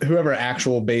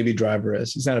actual Baby Driver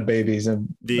is. He's not a baby. He's a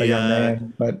young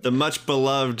man. But the much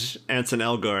beloved Anson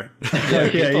Elgort.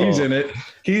 Yeah, he's in it.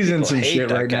 He's in some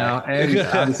shit right now, and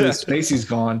obviously Spacey's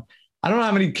gone. I don't know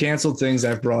how many canceled things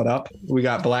I've brought up. We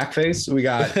got blackface. We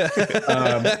got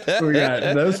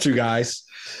those two guys.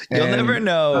 You'll never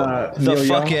know the Neil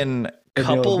fucking Young.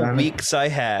 couple weeks I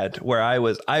had where I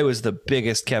was the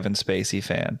biggest Kevin Spacey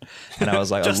fan, and I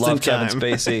was like, I love Kevin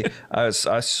Spacey.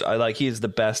 I like, he's the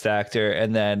best actor.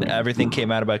 And then everything came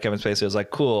out about Kevin Spacey. I was like,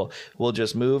 cool, we'll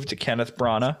just move to Kenneth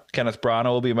Branagh. Kenneth Branagh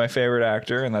will be my favorite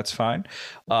actor, and that's fine.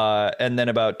 And then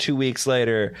about 2 weeks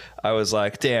later, I was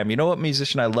like, damn, you know what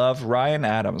musician I love? Ryan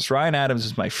Adams. Ryan Adams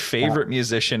is my favorite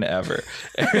musician ever.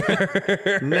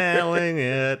 Nailing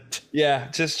it. Yeah,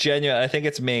 just genuine. I think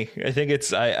it's me. I think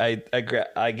it's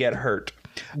I get hurt.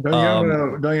 Don't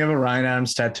you have a Ryan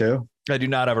Adams tattoo? I do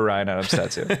not have a Ryan Adams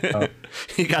tattoo.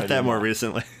 He got that more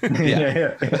recently.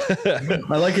 Yeah.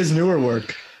 I like his newer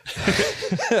work.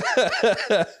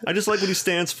 I just like what he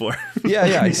stands for.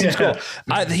 Yeah, he seems cool.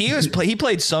 He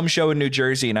played some show in New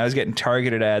Jersey, and I was getting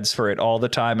targeted ads for it all the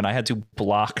time, and I had to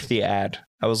block the ad.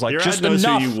 I was like, your just ad knows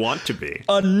enough. Who you want to be.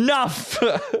 Enough.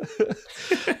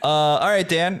 All right,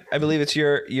 Dan. I believe it's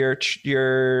your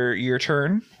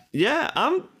turn. Yeah,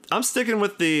 I'm sticking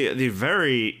with the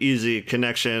very easy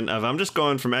connection of I'm just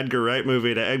going from Edgar Wright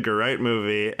movie to Edgar Wright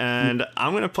movie, and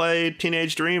I'm going to play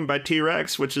Teenage Dream by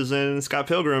T-Rex, which is in Scott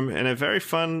Pilgrim, and a very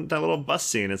fun, that little bus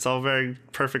scene. It's all very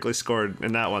perfectly scored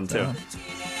in that one, too.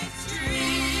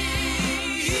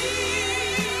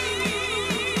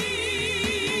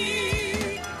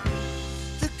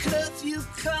 The curfew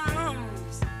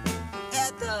comes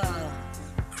at the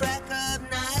crack of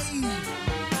night.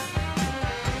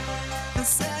 The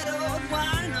sad old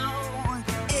wino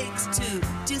aches to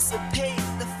dissipate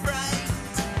the fright.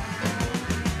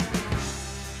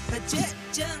 A jet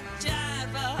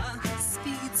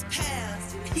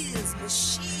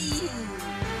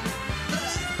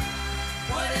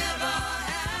Whatever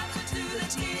happened to the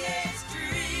teenage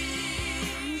dream?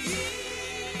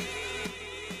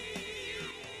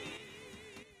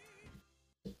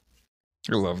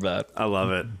 I love that. I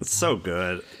love it. It's so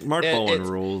good. Mark Bolan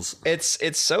rules. It's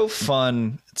so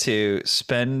fun to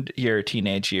spend your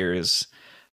teenage years,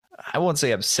 I won't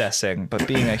say obsessing, but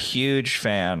being a huge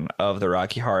fan of the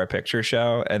Rocky Horror Picture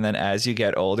Show. And then as you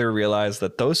get older, realize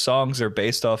that those songs are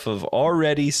based off of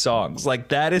already songs. Like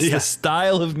that is the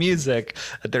style of music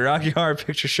that the Rocky Horror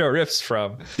Picture Show riffs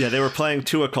from. Yeah, they were playing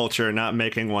to a culture, not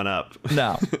making one up.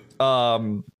 No.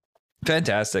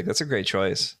 Fantastic. That's a great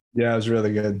choice. Yeah, it was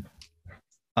really good.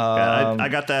 I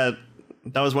got that.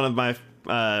 That was one of my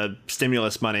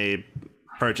stimulus money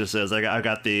purchases. I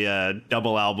got the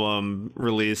double album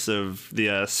release of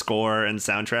the score and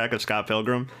soundtrack of Scott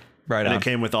Pilgrim. Right. And it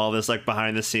came with all this like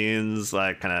behind the scenes,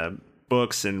 like kind of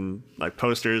books and like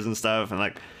posters and stuff. And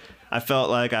like, I felt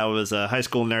like I was a high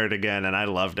school nerd again, and I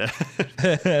loved it.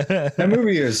 That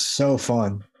movie is so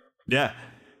fun. Yeah.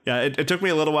 Yeah. It took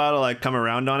me a little while to like come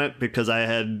around on it because I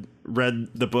had read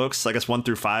the books. I guess 1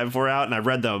 through 5 were out, and I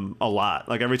read them a lot.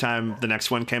 Like every time the next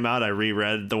one came out, I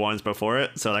reread the ones before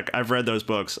it. So like I've read those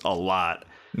books a lot.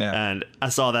 Yeah. And I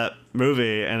saw that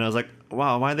movie and I was like,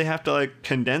 wow, why'd they have to like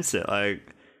condense it?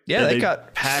 Like, yeah, they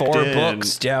got 4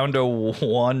 books down to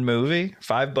 1 movie,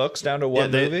 5 books down to 1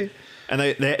 movie. And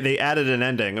they added an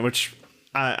ending, which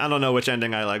I don't know which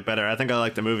ending I like better. I think I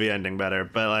like the movie ending better,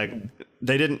 but like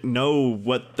they didn't know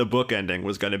what the book ending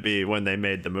was going to be when they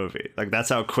made the movie. Like that's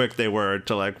how quick they were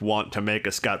to like want to make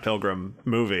a Scott Pilgrim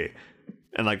movie.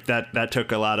 And like that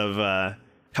took a lot of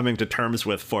coming to terms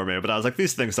with for me. But I was like,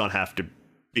 these things don't have to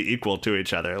be equal to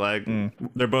each other. Like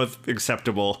they're both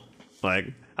acceptable. Like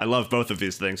I love both of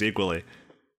these things equally.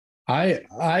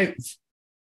 I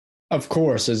of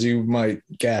course, as you might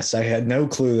guess, I had no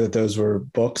clue that those were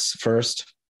books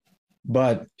first.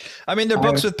 But I mean, they're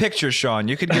books with pictures, Sean.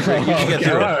 You could get through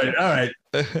it. All right.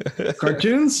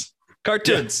 Cartoons?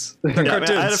 Cartoons. Yeah, cartoons.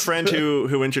 I had a friend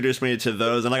who introduced me to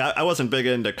those, and like I wasn't big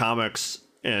into comics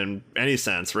in any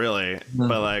sense, really.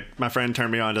 But like my friend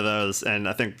turned me on to those, and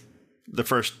I think the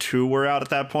first 2 were out at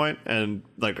that point, and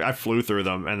like I flew through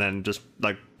them, and then just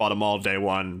like bought them all day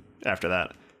one after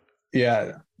that.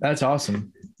 Yeah, that's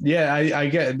awesome. Yeah, I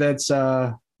get that's.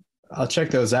 I'll check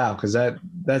those out because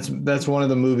that's one of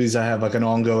the movies I have like an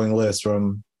ongoing list where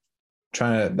I'm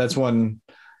trying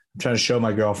to show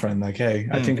my girlfriend like, hey,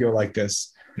 I think you'll like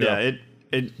this. Yeah,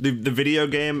 the video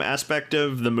game aspect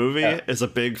of the movie is a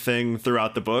big thing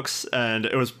throughout the books, and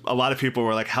it was a lot of people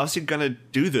were like, how's he gonna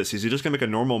do this? Is he just gonna make a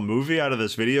normal movie out of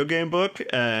this video game book?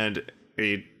 And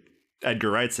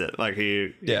Edgar writes it like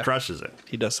he crushes it.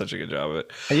 He does such a good job of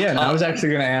it. Yeah, and I was actually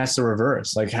going to ask the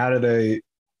reverse. Like, how do they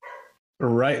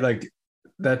write? Like,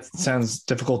 that sounds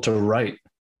difficult to write.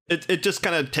 It just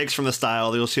kind of takes from the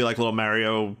style. You'll see like little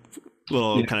Mario,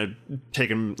 kind of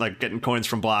taking like getting coins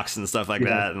from blocks and stuff like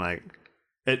that, and like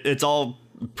it's all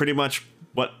pretty much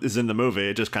what is in the movie.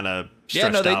 It just kind of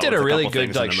they did a really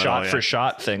good like shot for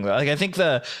shot thing. Like I think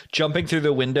the jumping through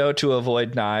the window to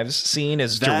avoid knives scene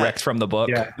is direct from the book.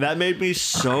 Yeah, that made me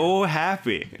so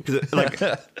happy because like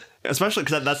especially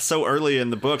because that's so early in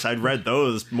the books. I'd read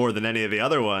those more than any of the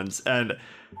other ones, and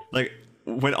like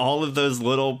when all of those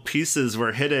little pieces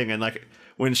were hitting, and like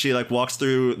when she like walks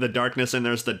through the darkness and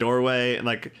there's the doorway, and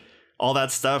like all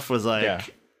that stuff was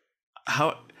like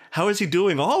how is he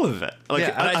doing all of it?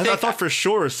 Like I thought for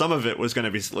sure some of it was going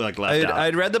to be like left out.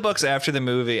 I'd read the books after the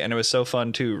movie, and it was so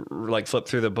fun to like flip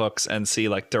through the books and see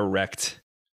like direct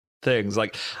things.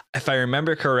 Like if I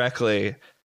remember correctly,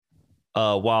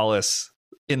 Wallace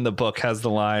in the book has the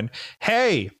line,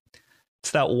 "Hey,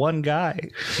 it's that one guy."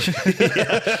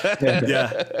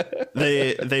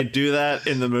 They do that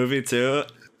in the movie too.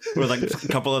 With like a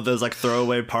couple of those like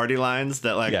throwaway party lines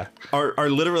that like are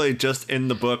literally just in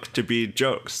the book to be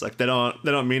jokes. Like they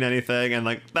don't mean anything, and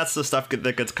like that's the stuff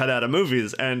that gets cut out of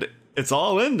movies, and it's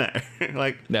all in there.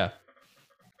 Like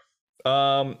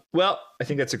well, I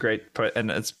think that's a great point, and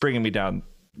it's bringing me down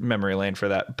memory lane for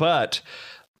that. But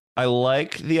I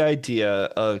like the idea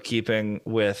of keeping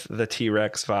with the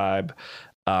T-Rex vibe,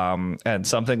 and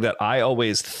something that I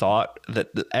always thought that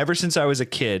ever since I was a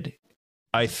kid.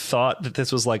 I thought that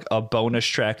this was like a bonus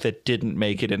track that didn't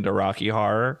make it into Rocky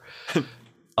Horror.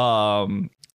 And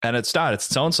it's not. It's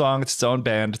its own song, it's its own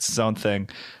band, it's its own thing.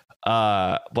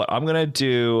 But I'm gonna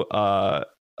do I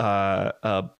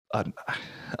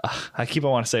keep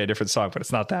on want to say a different song, but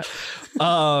it's not that.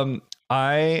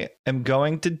 I am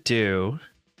going to do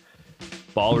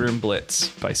Ballroom Blitz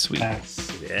by Sweet.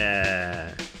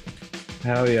 Yeah.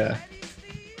 Hell yeah.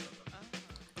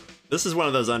 This is one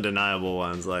of those undeniable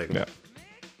ones. Like,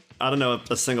 I don't know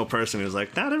a single person who's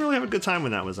like, nah, I didn't really have a good time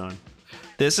when that was on.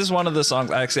 This is one of the songs.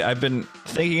 Actually, I've been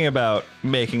thinking about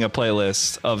making a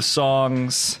playlist of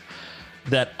songs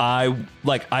that I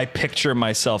picture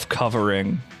myself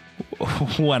covering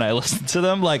when I listen to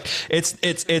them. Like,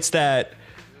 it's that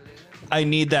I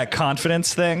need that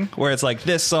confidence thing where it's like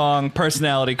this song,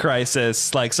 Personality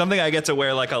Crisis, like something I get to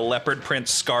wear like a leopard print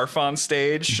scarf on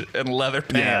stage and leather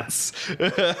pants.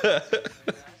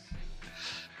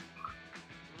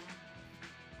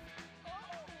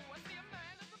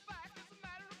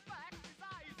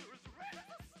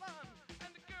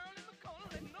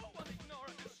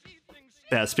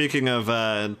 Yeah, speaking of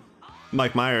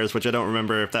Mike Myers, which I don't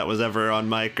remember if that was ever on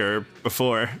Mike or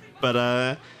before, but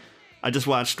I just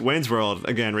watched Wayne's World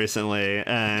again recently,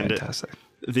 and fantastic.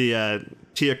 The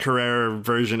Tia Carrere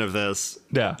version of this,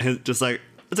 is just like,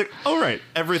 it's like, all right,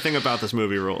 everything about this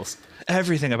movie rules.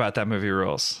 Everything about that movie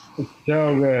rules.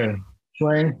 So good.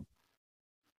 Swing.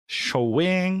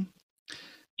 Swing.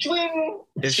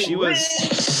 If she was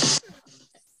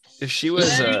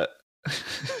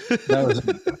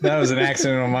that was an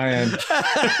accident on my end.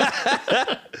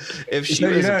 If she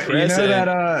was a president,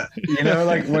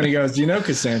 like when he goes,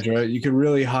 Cassandra, you could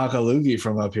really hawk a loogie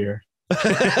from up here.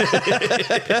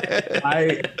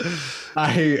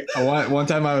 One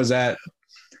time I was at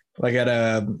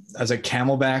a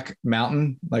Camelback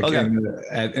Mountain, like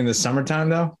in the summertime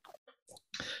though.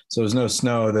 So there's no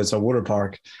snow. There's a water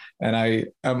park, and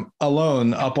I'm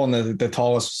alone up on the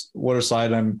tallest water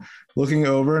slide. I'm looking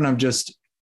over, and I'm just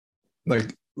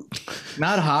like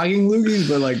not hogging loogies,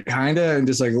 but like kind of, and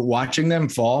just like watching them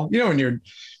fall. You know, when you're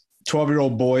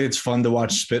 12-year-old boy, it's fun to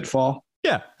watch spit fall.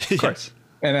 Yeah, of course.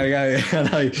 And I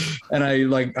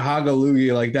like hog a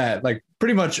loogie like that, like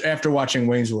pretty much after watching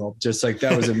Wayne's World, just like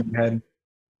that was in my head.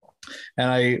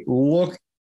 And I look,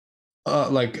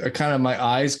 like kind of my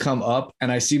eyes come up,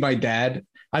 and I see my dad.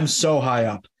 I'm so high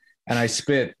up, and I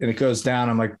spit, and it goes down.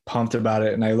 I'm like pumped about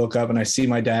it, and I look up, and I see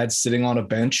my dad sitting on a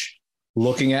bench,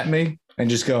 looking at me, and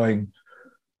just going,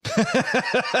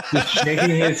 just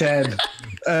shaking his head.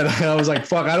 And I was like,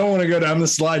 fuck, I don't want to go down the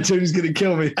slide too. He's going to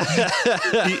kill me.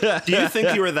 Do you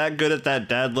think you were that good at that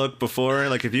dad look before?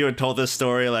 Like if you had told this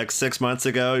story like 6 months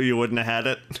ago, you wouldn't have had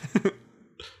it?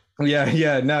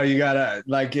 Yeah. No, you gotta,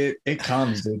 like, it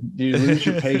comes, dude. You lose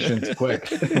your patience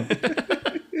quick.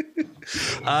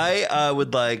 I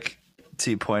would like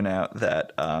to point out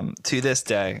that to this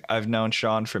day, I've known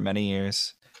Sean for many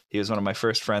years. He was one of my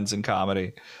first friends in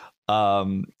comedy.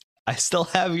 I still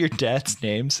have your dad's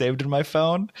name saved in my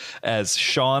phone as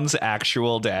Sean's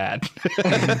actual dad.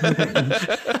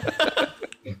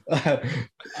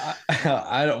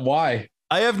 Why?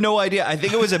 I have no idea. I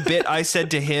think it was a bit I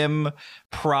said to him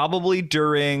probably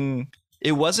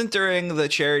it wasn't during the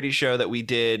charity show that we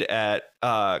did at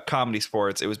Comedy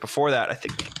Sports. It was before that. I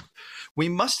think we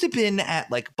must have been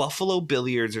at like Buffalo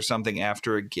Billiards or something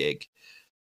after a gig.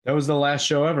 That was the last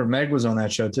show ever. Meg was on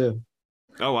that show too.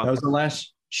 Oh, wow. That was the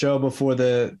last show before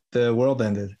the world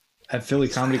ended at Philly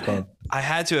Comedy Club. I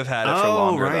had to have had it for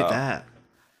longer. Oh, right, though. that.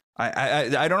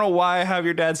 I don't know why I have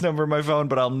your dad's number in my phone,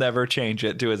 but I'll never change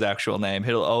it to his actual name.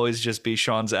 He'll always just be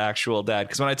Sean's actual dad.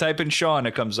 Because when I type in Sean,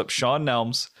 it comes up Sean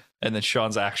Nelms and then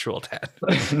Sean's actual dad.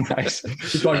 Nice.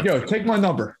 He's like, yo, take my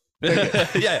number.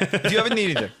 Yeah, if you haven't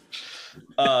needed him.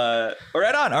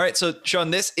 Right on. All right, so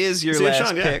Sean, this is your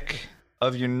last pick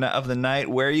of the night.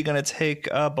 Where are you going to take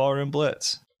Ballroom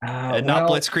Blitz? And not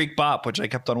Blitzkrieg Bop, which I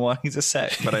kept on wanting to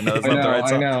say, but I know that's not the right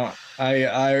song. I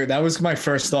know. That was my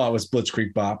first thought, was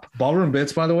Blitzkrieg Bop. Ballroom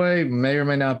Blitz, by the way, may or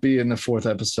may not be in the 4th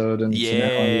episode. And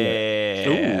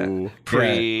Ooh,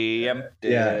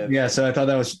 preemptive. Yeah. So I thought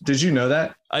that was. Did you know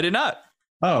that? I did not.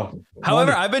 Oh.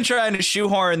 However, I've been trying to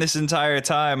shoehorn this entire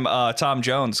time Tom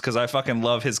Jones, because I fucking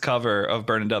love his cover of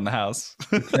 "Burning Down the House."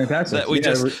 Fantastic.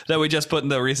 that we just put in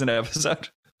the recent episode.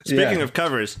 Speaking of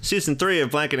covers, season 3 of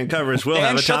Blanket and Covers will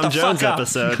have a Tom Jones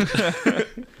episode.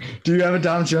 Do you have a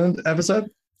Tom Jones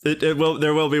episode? There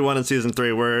will be one in season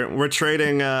 3. We're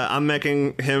trading. I'm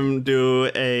making him do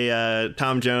a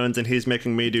Tom Jones, and he's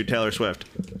making me do Taylor Swift.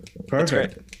 Perfect. That's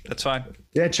great. That's fine.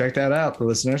 Yeah, check that out,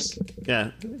 listeners.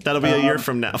 Yeah, that'll be a year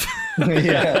from now.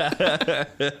 Yeah.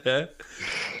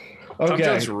 Okay.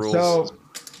 Jones rules. So,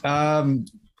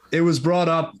 it was brought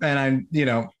up, and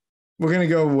we're gonna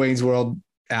go Wayne's World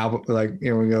album, like, we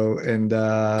go, and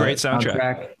great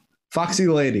soundtrack. Foxy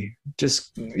Lady,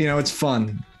 just it's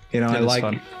fun. I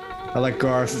like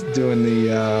Garth doing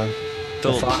the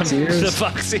fox ears. The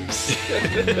foxies.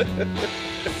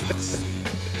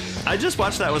 I just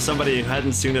watched that with somebody who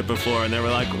hadn't seen it before, and they were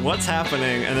like, "What's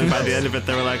happening?" And then by the end of it,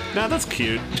 they were like, "No, that's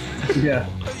cute." Yeah.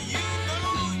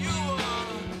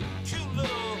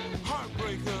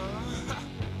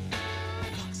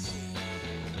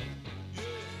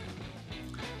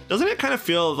 Doesn't it kind of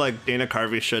feel like Dana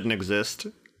Carvey shouldn't exist?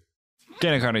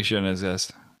 Dana Carvey shouldn't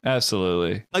exist.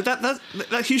 Absolutely. Like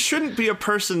that he shouldn't be a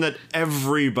person that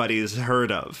everybody's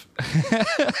heard of.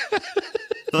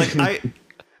 Like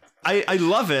I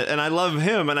love it and I love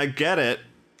him and I get it,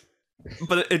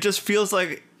 but it just feels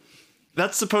like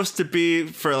that's supposed to be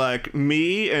for like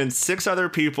me and 6 other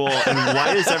people, and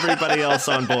why is everybody else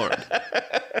on board?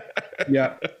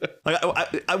 Yeah. Like,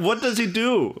 what does he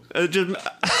do? I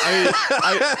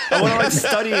want to like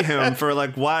study him for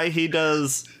like why he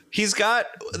does. He's got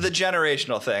the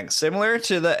generational thing, similar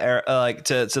to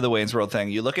the to the Wayne's World thing.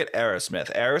 You look at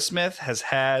Aerosmith. Aerosmith has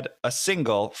had a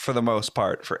single for the most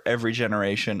part for every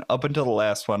generation up until the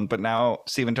last one, but now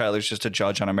Steven Tyler's just a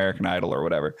judge on American Idol or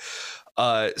whatever.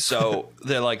 So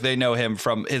they're like, they know him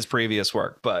from his previous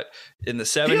work, but in the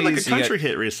 70s, he had like a country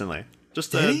hit recently.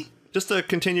 Just to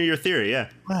continue your theory, yeah.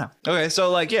 Wow. Okay,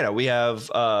 so like, you know, we have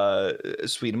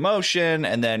Sweet Emotion,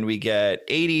 and then we get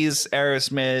 80s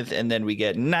Aerosmith, and then we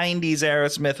get 90s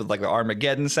Aerosmith with like the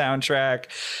Armageddon soundtrack,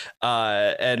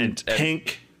 and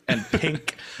Pink. And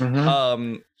Pink.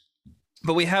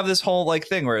 But we have this whole like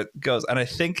thing where it goes, and I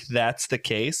think that's the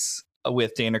case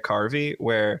with Dana Carvey,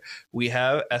 where we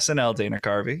have SNL Dana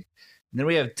Carvey, and then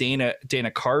we have Dana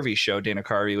Carvey show Dana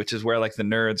Carvey, which is where like the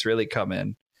nerds really come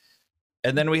in.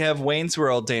 And then we have Wayne's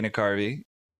World Dana Carvey.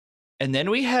 And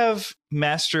then we have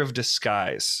Master of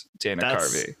Disguise Dana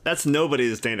Carvey. That's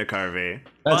nobody's Dana Carvey.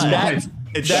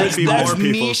 It should be more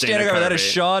people's Dana Carvey. That is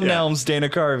Sean Nelms Dana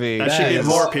Carvey. That should be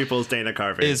more people's Dana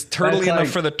Carvey. Is turtly enough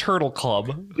for the Turtle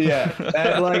Club. Yeah.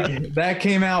 That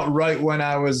came out right when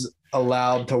I was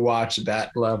allowed to watch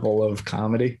that level of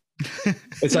comedy.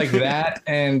 It's like that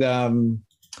and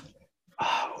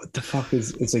what the fuck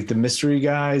is it's like the Mystery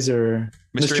Guys or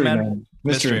Mystery Man.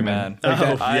 Mystery Man.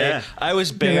 I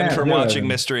was banned from watching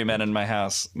Mystery Men in my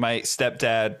house. My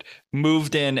stepdad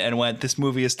moved in and went, "This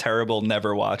movie is terrible.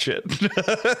 Never watch it."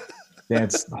 Yeah,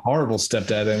 it's horrible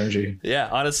stepdad energy. Yeah,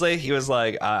 honestly, he was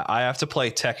like, I have to play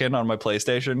Tekken on my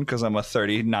PlayStation because I'm a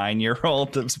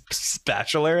 39-year-old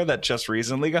bachelor that just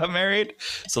recently got married.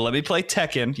 So let me play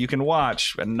Tekken. You can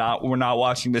watch, and we're not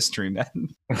watching Mystery Men.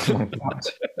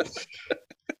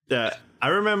 Yeah, I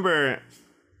remember.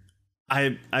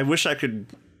 I wish I could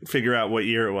figure out what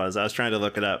year it was. I was trying to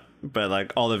look it up, but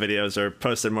like all the videos are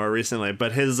posted more recently.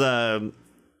 But his was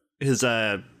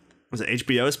it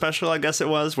HBO special, I guess it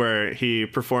was, where he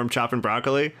performed Chopping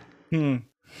Broccoli. And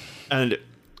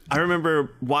I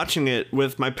remember watching it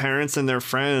with my parents and their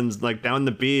friends like down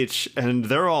the beach, and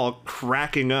they're all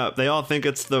cracking up. They all think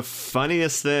it's the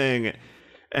funniest thing.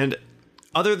 And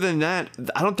other than that,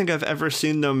 I don't think I've ever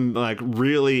seen them like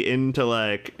really into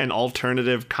like an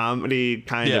alternative comedy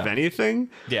kind of anything.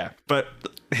 Yeah. But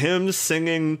him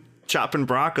singing Chopping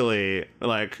Broccoli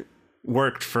like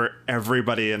worked for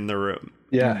everybody in the room.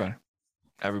 Yeah.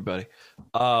 Everybody.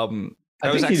 I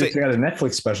think he just got a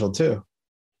Netflix special too.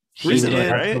 Recently,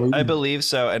 right? I believe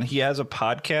so. And he has a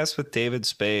podcast with David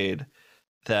Spade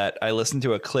that I listened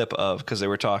to a clip of because they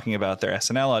were talking about their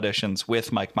SNL auditions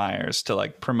with Mike Myers to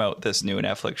like promote this new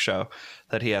Netflix show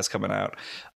that he has coming out.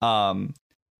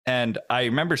 And I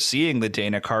remember seeing the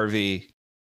Dana Carvey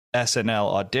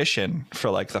SNL audition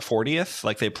for like the 40th.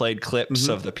 Like they played clips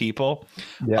of the people.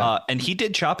 Yeah. And he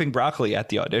did Chopping Broccoli at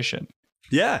the audition.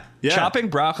 Yeah. Yeah. Chopping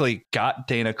Broccoli got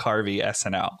Dana Carvey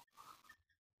SNL.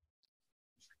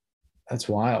 That's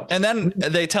wild. And then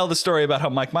they tell the story about how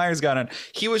Mike Myers got in.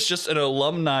 He was just an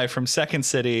alumni from Second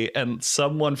City, and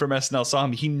someone from SNL saw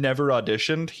him. He never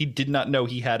auditioned. He did not know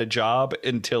he had a job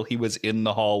until he was in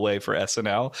the hallway for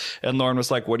SNL. And Lauren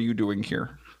was like, "What are you doing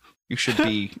here? You should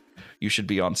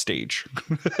be on stage."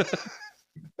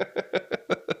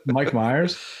 Mike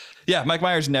Myers? Yeah, Mike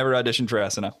Myers never auditioned for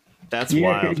SNL. That's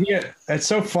wild. Yeah, it's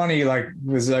so funny. Like,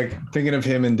 was like thinking of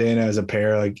him and Dana as a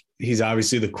pair. Like, he's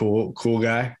obviously the cool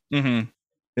guy. You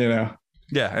know.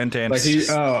 Yeah, and Dana. Like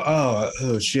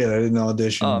oh shit! I didn't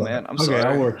audition. Oh man, I'm sorry. Okay,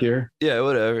 I'll work here. Yeah,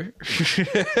 whatever.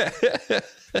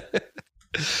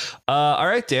 All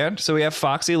right, Dan. So we have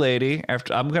Foxy Lady.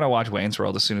 After I'm gonna watch Wayne's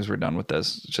World as soon as we're done with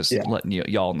this. Just letting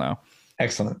y'all know.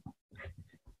 Excellent.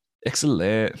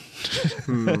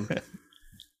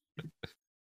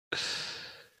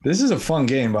 This is a fun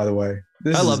game, by the way.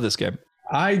 I love this game.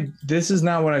 This is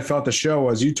not what I thought the show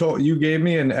was. You gave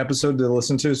me an episode to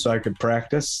listen to so I could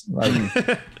practice.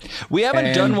 We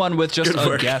haven't done one with just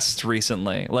a guest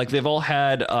recently. Like they've all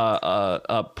had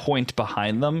a point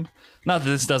behind them. Not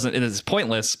that it is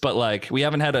pointless, but like we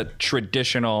haven't had a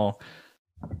traditional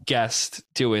guest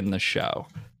doing the show.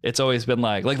 It's always been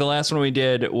like the last one we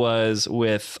did was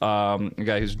with a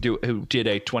guy who did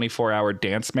a 24-hour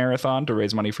dance marathon to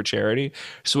raise money for charity.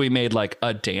 So we made like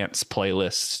a dance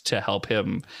playlist to help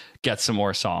him get some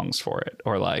more songs for it.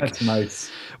 Or like That's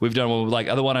nice. We've done one, like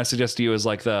the one I suggest to you is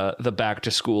like the back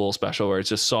to school special, where it's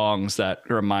just songs that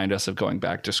remind us of going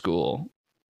back to school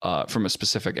from a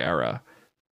specific era.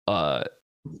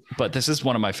 But this is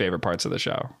one of my favorite parts of the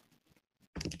show.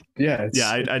 Yeah,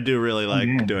 I do really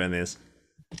like doing these.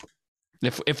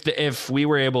 If we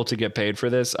were able to get paid for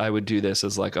this, I would do this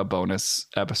as like a bonus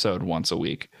episode once a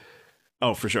week.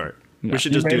 Oh, for sure. Yeah. We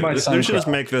should just we should just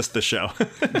make this the show.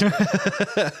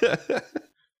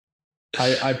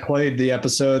 I played the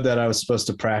episode that I was supposed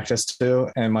to practice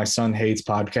to, and my son hates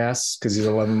podcasts because he's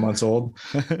 11 months old.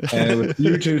 And it was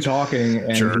you two talking,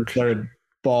 and he started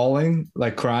bawling,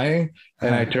 like crying.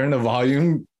 And I turned the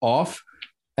volume off,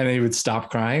 and he would stop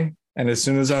crying. And as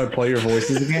soon as I would play your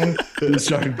voices again, he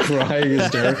started crying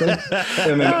hysterically.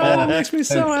 And then that makes me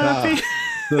so happy.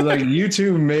 So like, you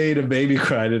two made a baby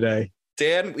cry today.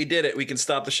 Dan, we did it. We can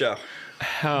stop the show.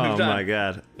 Oh my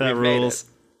God. That rules.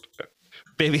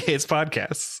 Baby hates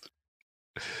podcasts.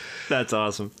 That's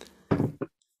awesome.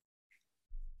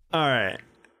 All right.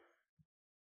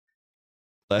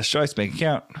 Last choice, make it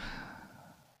count.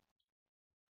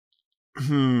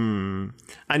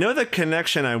 I know the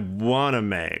connection I want to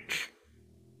make,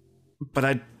 but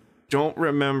I don't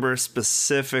remember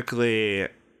specifically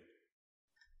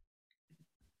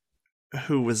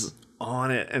who was on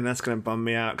it, and that's going to bum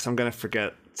me out because I'm going to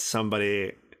forget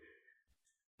somebody.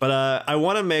 But I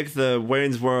want to make the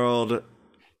Wayne's World,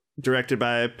 directed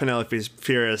by Penelope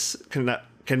Fierce,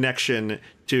 connection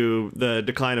to the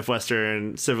Decline of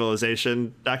Western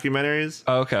Civilization documentaries.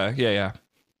 Oh, okay, yeah.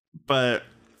 But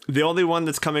the only one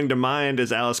that's coming to mind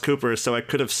is Alice Cooper, so I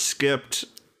could have skipped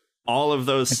all of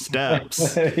those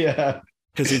steps. Yeah.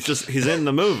 Because he's in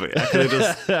the movie. I could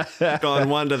have just gone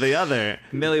one to the other.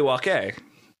 Milwaukee.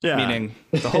 Yeah. Meaning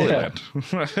the Holy Land.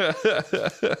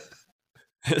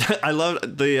 I love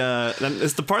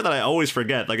it's the part that I always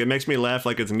forget. Like, it makes me laugh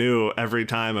like it's new every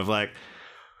time of like,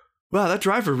 wow, that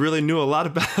driver really knew a lot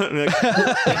about it.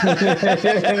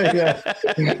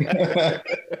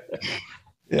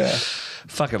 Yeah.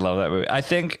 Fucking love that movie. I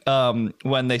think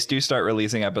when they do start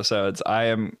releasing episodes, I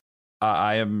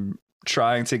am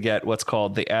trying to get what's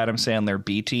called the Adam Sandler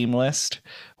B team list,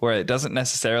 where it doesn't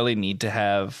necessarily need to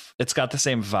have, it's got the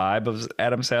same vibe of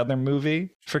Adam Sandler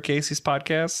movie for Casey's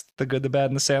podcast, The Good, the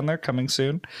Bad, and the Sandler, coming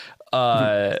soon.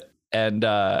 And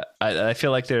I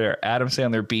feel like there are Adam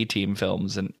Sandler B team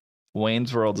films, and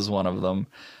Wayne's World is one of them,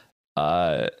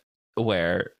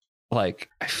 where like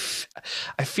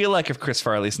I feel like if Chris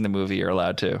Farley's in the movie, you're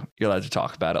allowed to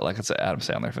talk about it like it's an Adam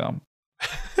Sandler film.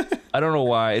 I don't know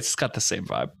why, it's got the same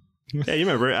vibe. Yeah, you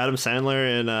remember Adam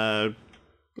Sandler in I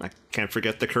can't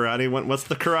forget the karate one. What's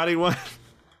the karate one?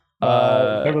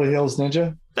 Beverly Hills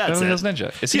Ninja. That's Beverly Hills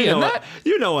Ninja. Is he in that?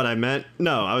 You know what I meant.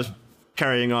 No, I was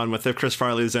carrying on with if Chris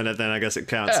Farley's in it, then I guess it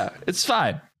counts. Yeah, it's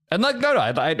fine. And like, no,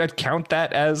 I'd count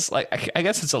that as like, I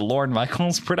guess it's a Lorne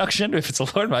Michaels production. If it's a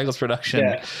Lorne Michaels production,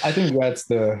 Yeah, I think that's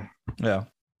the. Yeah.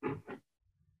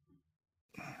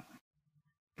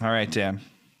 All right, Dan.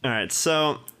 All right,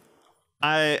 so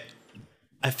I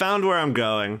found where I'm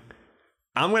going.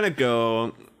 I'm gonna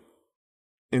go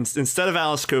instead of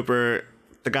Alice Cooper,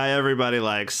 the guy everybody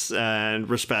likes and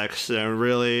respects and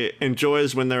really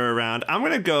enjoys when they're around. I'm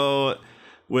gonna go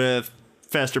with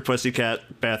Faster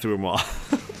Pussycat, Bathroom Wall.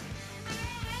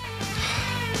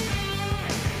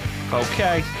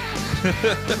 Okay.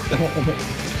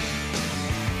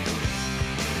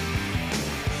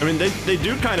 I mean, they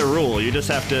do kind of rule. You just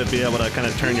have to be able to kind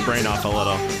of turn your brain off a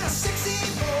little.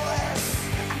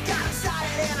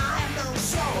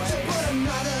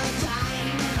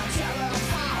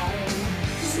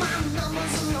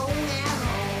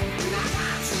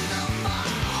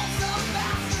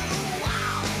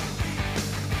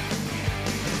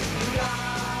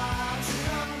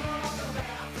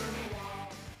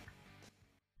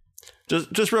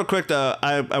 Just real quick though,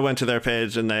 I went to their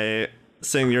page and they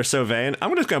sing "You're So Vain."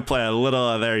 I'm just gonna play a little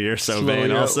of their "You're So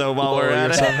Vain" also while we're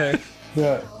at it.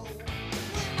 Yeah.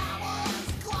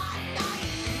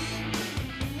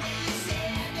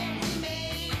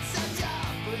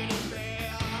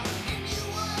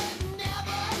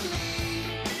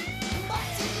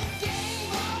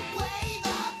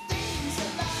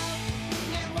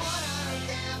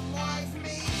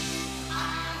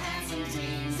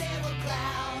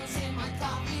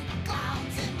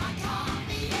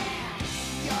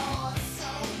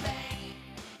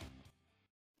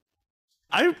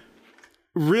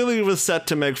 really was set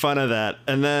to make fun of that.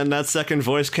 And then that second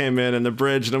voice came in the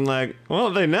bridge, and I'm like,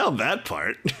 well, they nailed that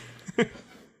part.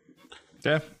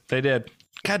 Yeah, they did.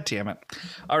 God damn it.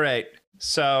 All right.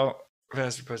 So,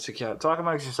 Faster Pussycat, talk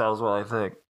amongst yourselves while I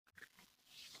think.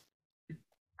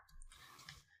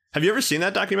 Have you ever seen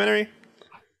that documentary?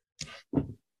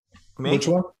 Me? Which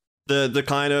one? The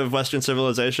Decline of Western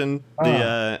Civilization.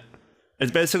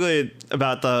 It's basically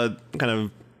about the kind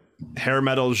of hair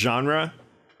metal genre,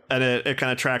 and it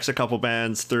kind of tracks a couple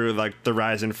bands through like the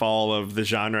rise and fall of the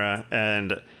genre,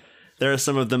 and there are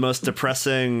some of the most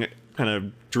depressing kind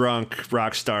of drunk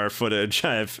rock star footage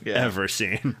I've ever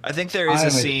seen. I think there is I'm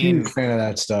a scene. huge fan of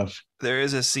that stuff. There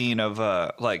is a scene of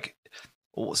like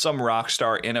some rock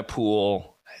star in a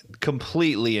pool,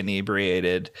 completely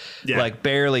inebriated, like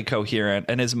barely coherent,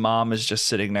 and his mom is just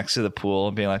sitting next to the pool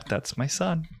and being like, "That's my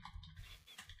son."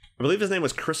 I believe his name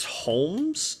was Chris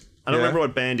Holmes. I don't remember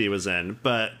what band he was in,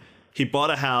 but he bought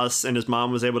a house and his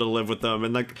mom was able to live with them.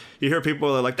 And like you hear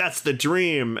people are like, "That's the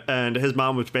dream," and his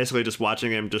mom was basically just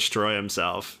watching him destroy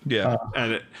himself. Yeah,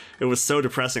 and it was so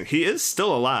depressing. He is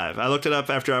still alive. I looked it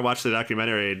up after I watched the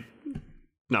documentary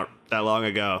not that long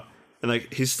ago, and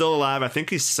like he's still alive. I think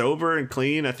he's sober and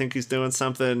clean. I think he's doing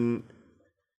something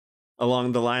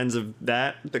along the lines of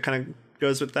that kind of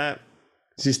goes with that.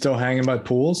 Is he still hanging by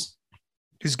pools?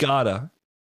 He's gotta.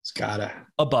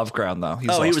 Above ground though. He's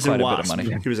he lost was quite in a Wasp. bit of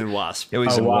money. He was in Wasp. Yeah, he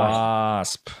was in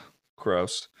Wasp.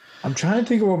 Gross. I'm trying to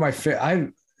think of what my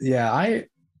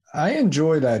I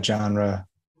enjoy that genre.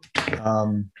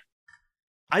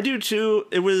 I do too.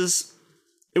 It was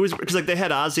because like they had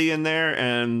Ozzy in there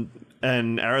and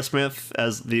Aerosmith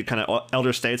as the kind of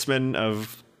elder statesman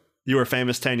of you were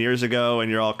famous 10 years ago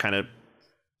and you're all kind of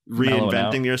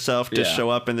reinventing yourself to show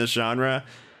up in this genre.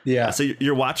 Yeah. So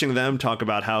you're watching them talk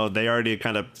about how they already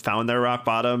kind of found their rock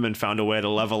bottom and found a way to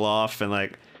level off. And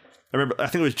like, I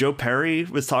think it was Joe Perry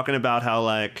was talking about how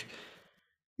like,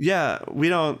 yeah, we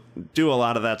don't do a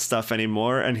lot of that stuff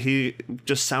anymore. And he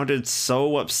just sounded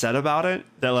so upset about it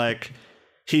that like,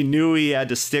 he knew he had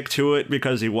to stick to it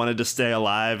because he wanted to stay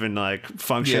alive and like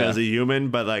function as a human,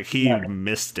 but like he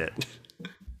missed it.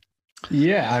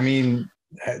 Yeah. I mean,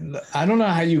 I don't know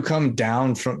how you come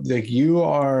down from like you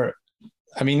are.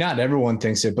 I mean, not everyone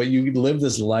thinks it, but you live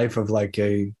this life of like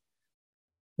a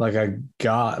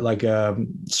god, like a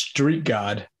street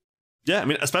god. Yeah, I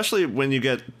mean, especially when you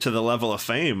get to the level of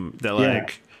fame that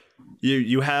like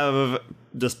you have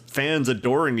just fans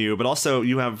adoring you, but also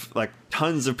you have like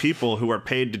tons of people who are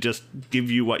paid to just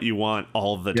give you what you want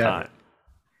all the time.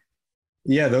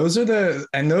 Yeah, those are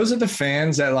the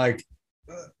fans that like.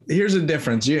 Here's the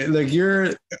difference. You're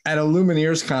at a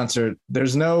Lumineers concert.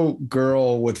 There's no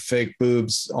girl with fake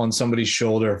boobs on somebody's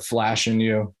shoulder flashing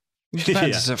you.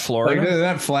 Is it Florida? Like, they're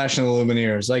not flashing the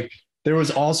Lumineers. Like there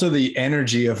was also the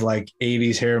energy of like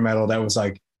 80s hair metal that was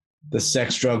like the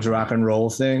sex, drugs, rock and roll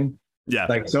thing. Yeah.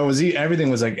 Like so it was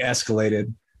everything was like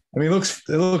escalated. I mean, it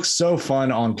looks so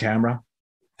fun on camera.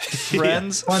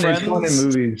 Friends fun in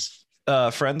movies.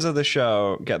 Friends of the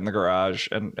show, Get in the Garage,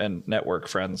 and network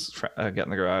friends, Get in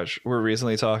the Garage, were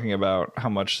recently talking about how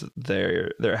much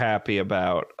they're happy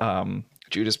about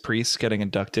Judas Priest getting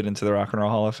inducted into the Rock and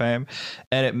Roll Hall of Fame.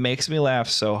 And it makes me laugh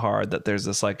so hard that there's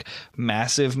this like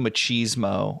massive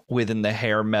machismo within the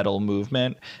hair metal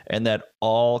movement, and that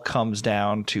all comes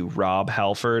down to Rob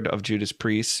Halford of Judas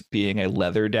Priest being a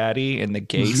leather daddy in the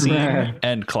gay scene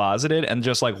and closeted and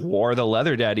just like wore the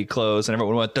leather daddy clothes, and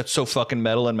everyone went, "That's so fucking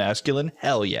metal and masculine."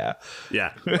 Hell yeah.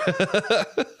 Yeah.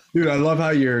 Dude, I love how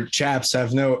your chaps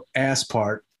have no ass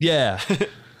part. Yeah.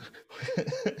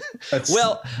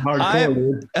 Well,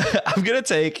 I'm gonna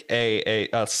take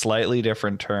a slightly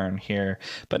different turn here,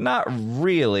 but not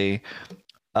really.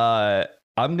 I'm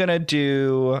gonna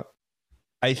do,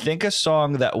 I think, a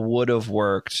song that would have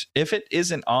worked if it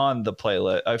isn't on the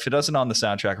playlist, if it isn't on the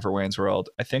soundtrack for Wayne's World.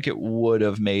 I think it would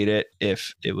have made it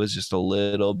if it was just a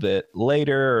little bit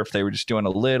later, or if they were just doing a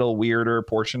little weirder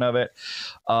portion of it.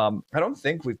 I don't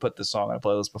think we've put this song on a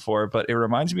playlist before, but it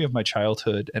reminds me of my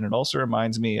childhood, and it also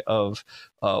reminds me of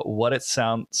what it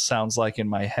sounds like in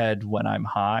my head when I'm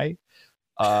high.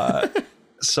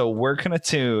 So we're gonna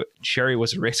do "Cherry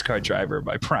Was a Race Car Driver"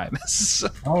 by Primus.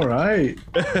 All right.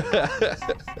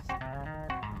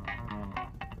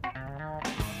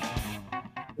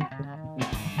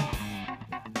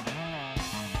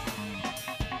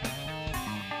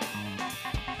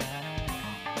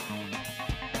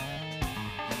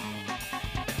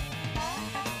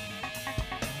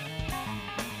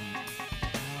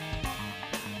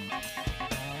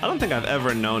 I don't think I've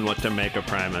ever known what to make of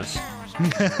Primus.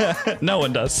 No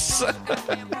one does.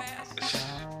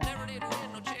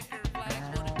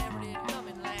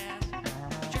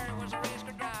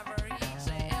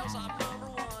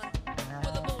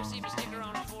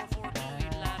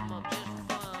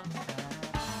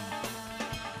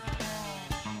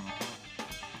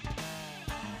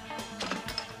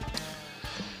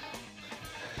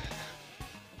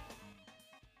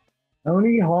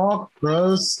 Tony Hawk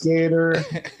Pro Skater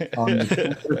on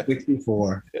the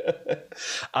 64.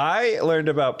 I learned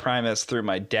about Primus through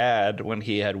my dad when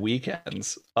he had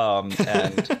weekends. And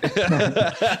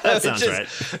That sounds right.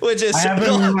 Which is I have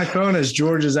him on my phone as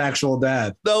George's actual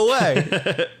dad. no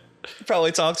way.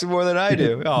 Probably talks more than I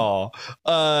do. Oh,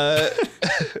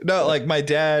 no, like my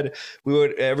dad, we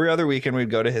would every other weekend we'd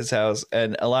go to his house,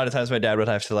 and a lot of times my dad would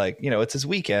have to, like, you know, it's his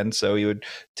weekend, so he would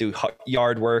do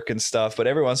yard work and stuff. But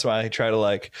every once in a while, he'd try to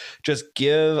like just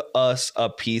give us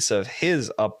a piece of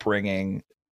his upbringing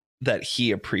that he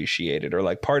appreciated, or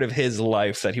like part of his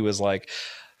life that he was like.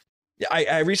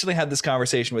 I recently had this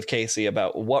conversation with Casey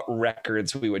about what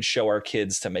records we would show our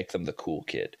kids to make them the cool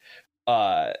kid.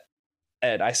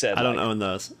 And I said, I don't own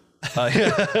those. No,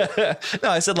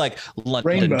 I said like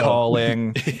London Rainbow.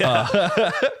 Calling.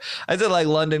 I said like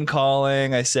London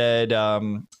Calling. I said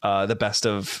the best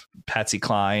of Patsy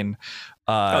Cline.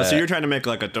 So you're trying to make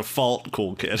like a default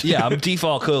cool kid. Yeah, I'm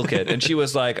default cool kid. And she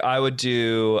was like, I would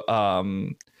do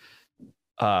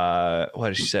what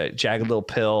did she say? Jagged Little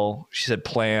Pill. She said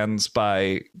Plans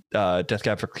by Death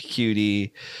Cab for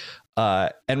Cutie.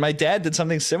 And my dad did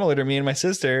something similar to me and my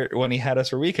sister when he had us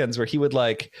for weekends, where he would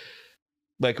like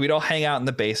we'd all hang out in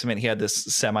the basement. He had this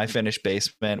semi-finished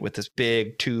basement with this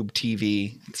big tube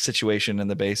TV situation in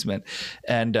the basement,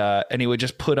 and he would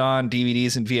just put on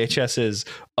DVDs and VHSs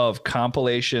of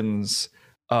compilations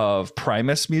of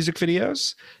Primus music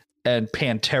videos and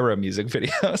Pantera music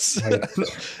videos.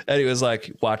 And he was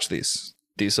like, watch these.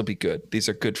 These will be good. These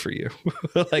are good for you.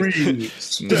 Like,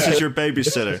 this is your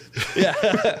babysitter. Yeah.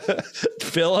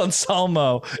 Phil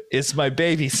Anselmo is my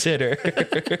babysitter.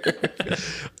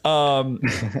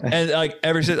 And like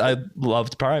ever since, I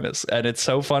loved Primus. And it's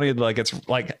so funny. Like, it's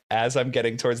like as I'm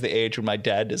getting towards the age when my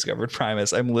dad discovered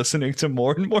Primus, I'm listening to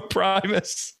more and more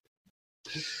Primus.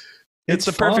 It's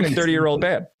the perfect 30-year-old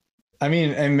band. I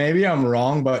mean, and maybe I'm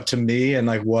wrong, but to me and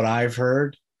like what I've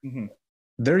heard,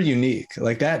 they're unique.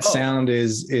 Like that sound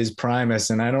is Primus,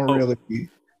 and I don't really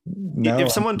know.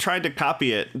 If someone tried to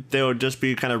copy it, they would just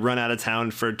be kind of run out of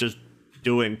town for just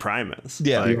doing Primus.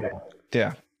 Yeah.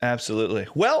 Yeah, absolutely.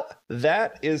 Well,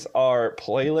 that is our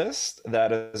playlist.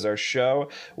 That is our show.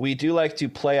 We do like to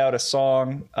play out a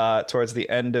song towards the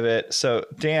end of it. So,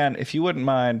 Dan, if you wouldn't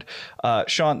mind,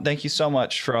 Sean, thank you so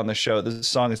much for on the show. This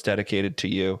song is dedicated to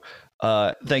you.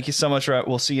 Thank you so much.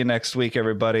 We'll see you next week,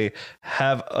 everybody.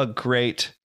 Have a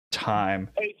great time.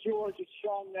 Hey, George, it's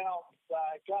Sean Nelms.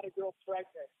 Got a girl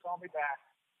pregnant. Call me back.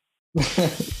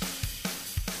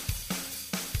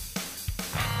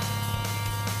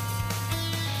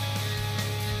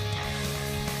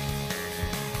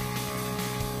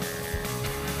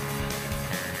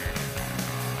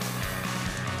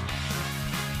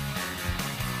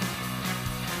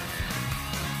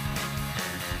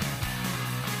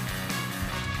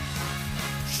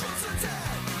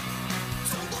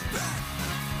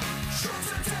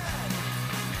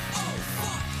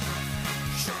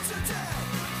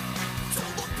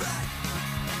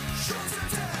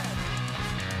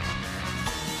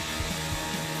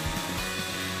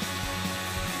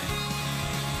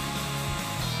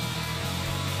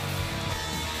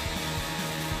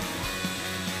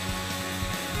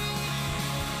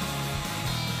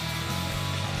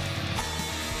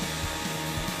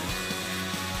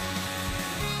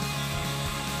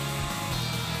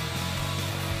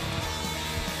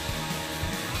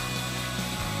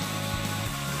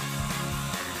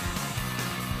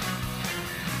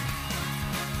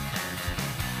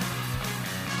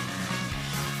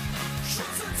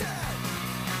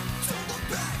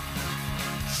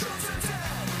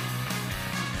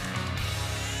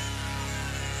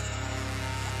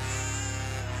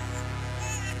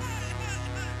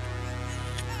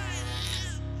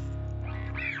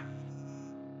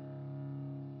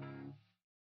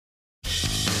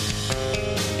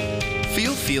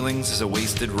 Feel Feelings is a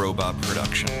Wasted Robot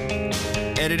production.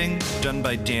 Editing done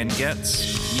by Dan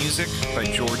Getz. Music by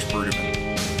George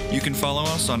Bruderman. You can follow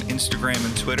us on Instagram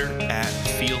and Twitter at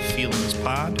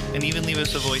FeelFeelingsPod, and even leave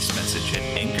us a voice message at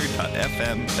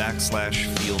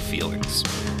anchor.fm/feelfeelings.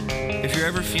 If you're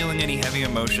ever feeling any heavy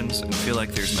emotions and feel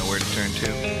like there's nowhere to turn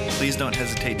to, please don't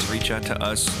hesitate to reach out to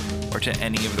us or to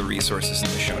any of the resources in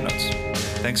the show notes.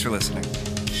 Thanks for listening.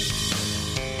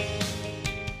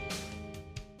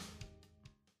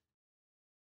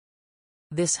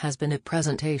 This has been a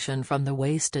presentation from the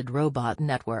Wasted Robot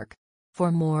Network.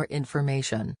 For more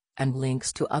information and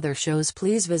links to other shows,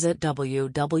 please visit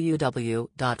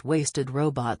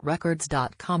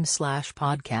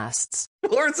www.wastedrobotrecords.com/podcasts.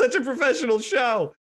 We're such a professional show.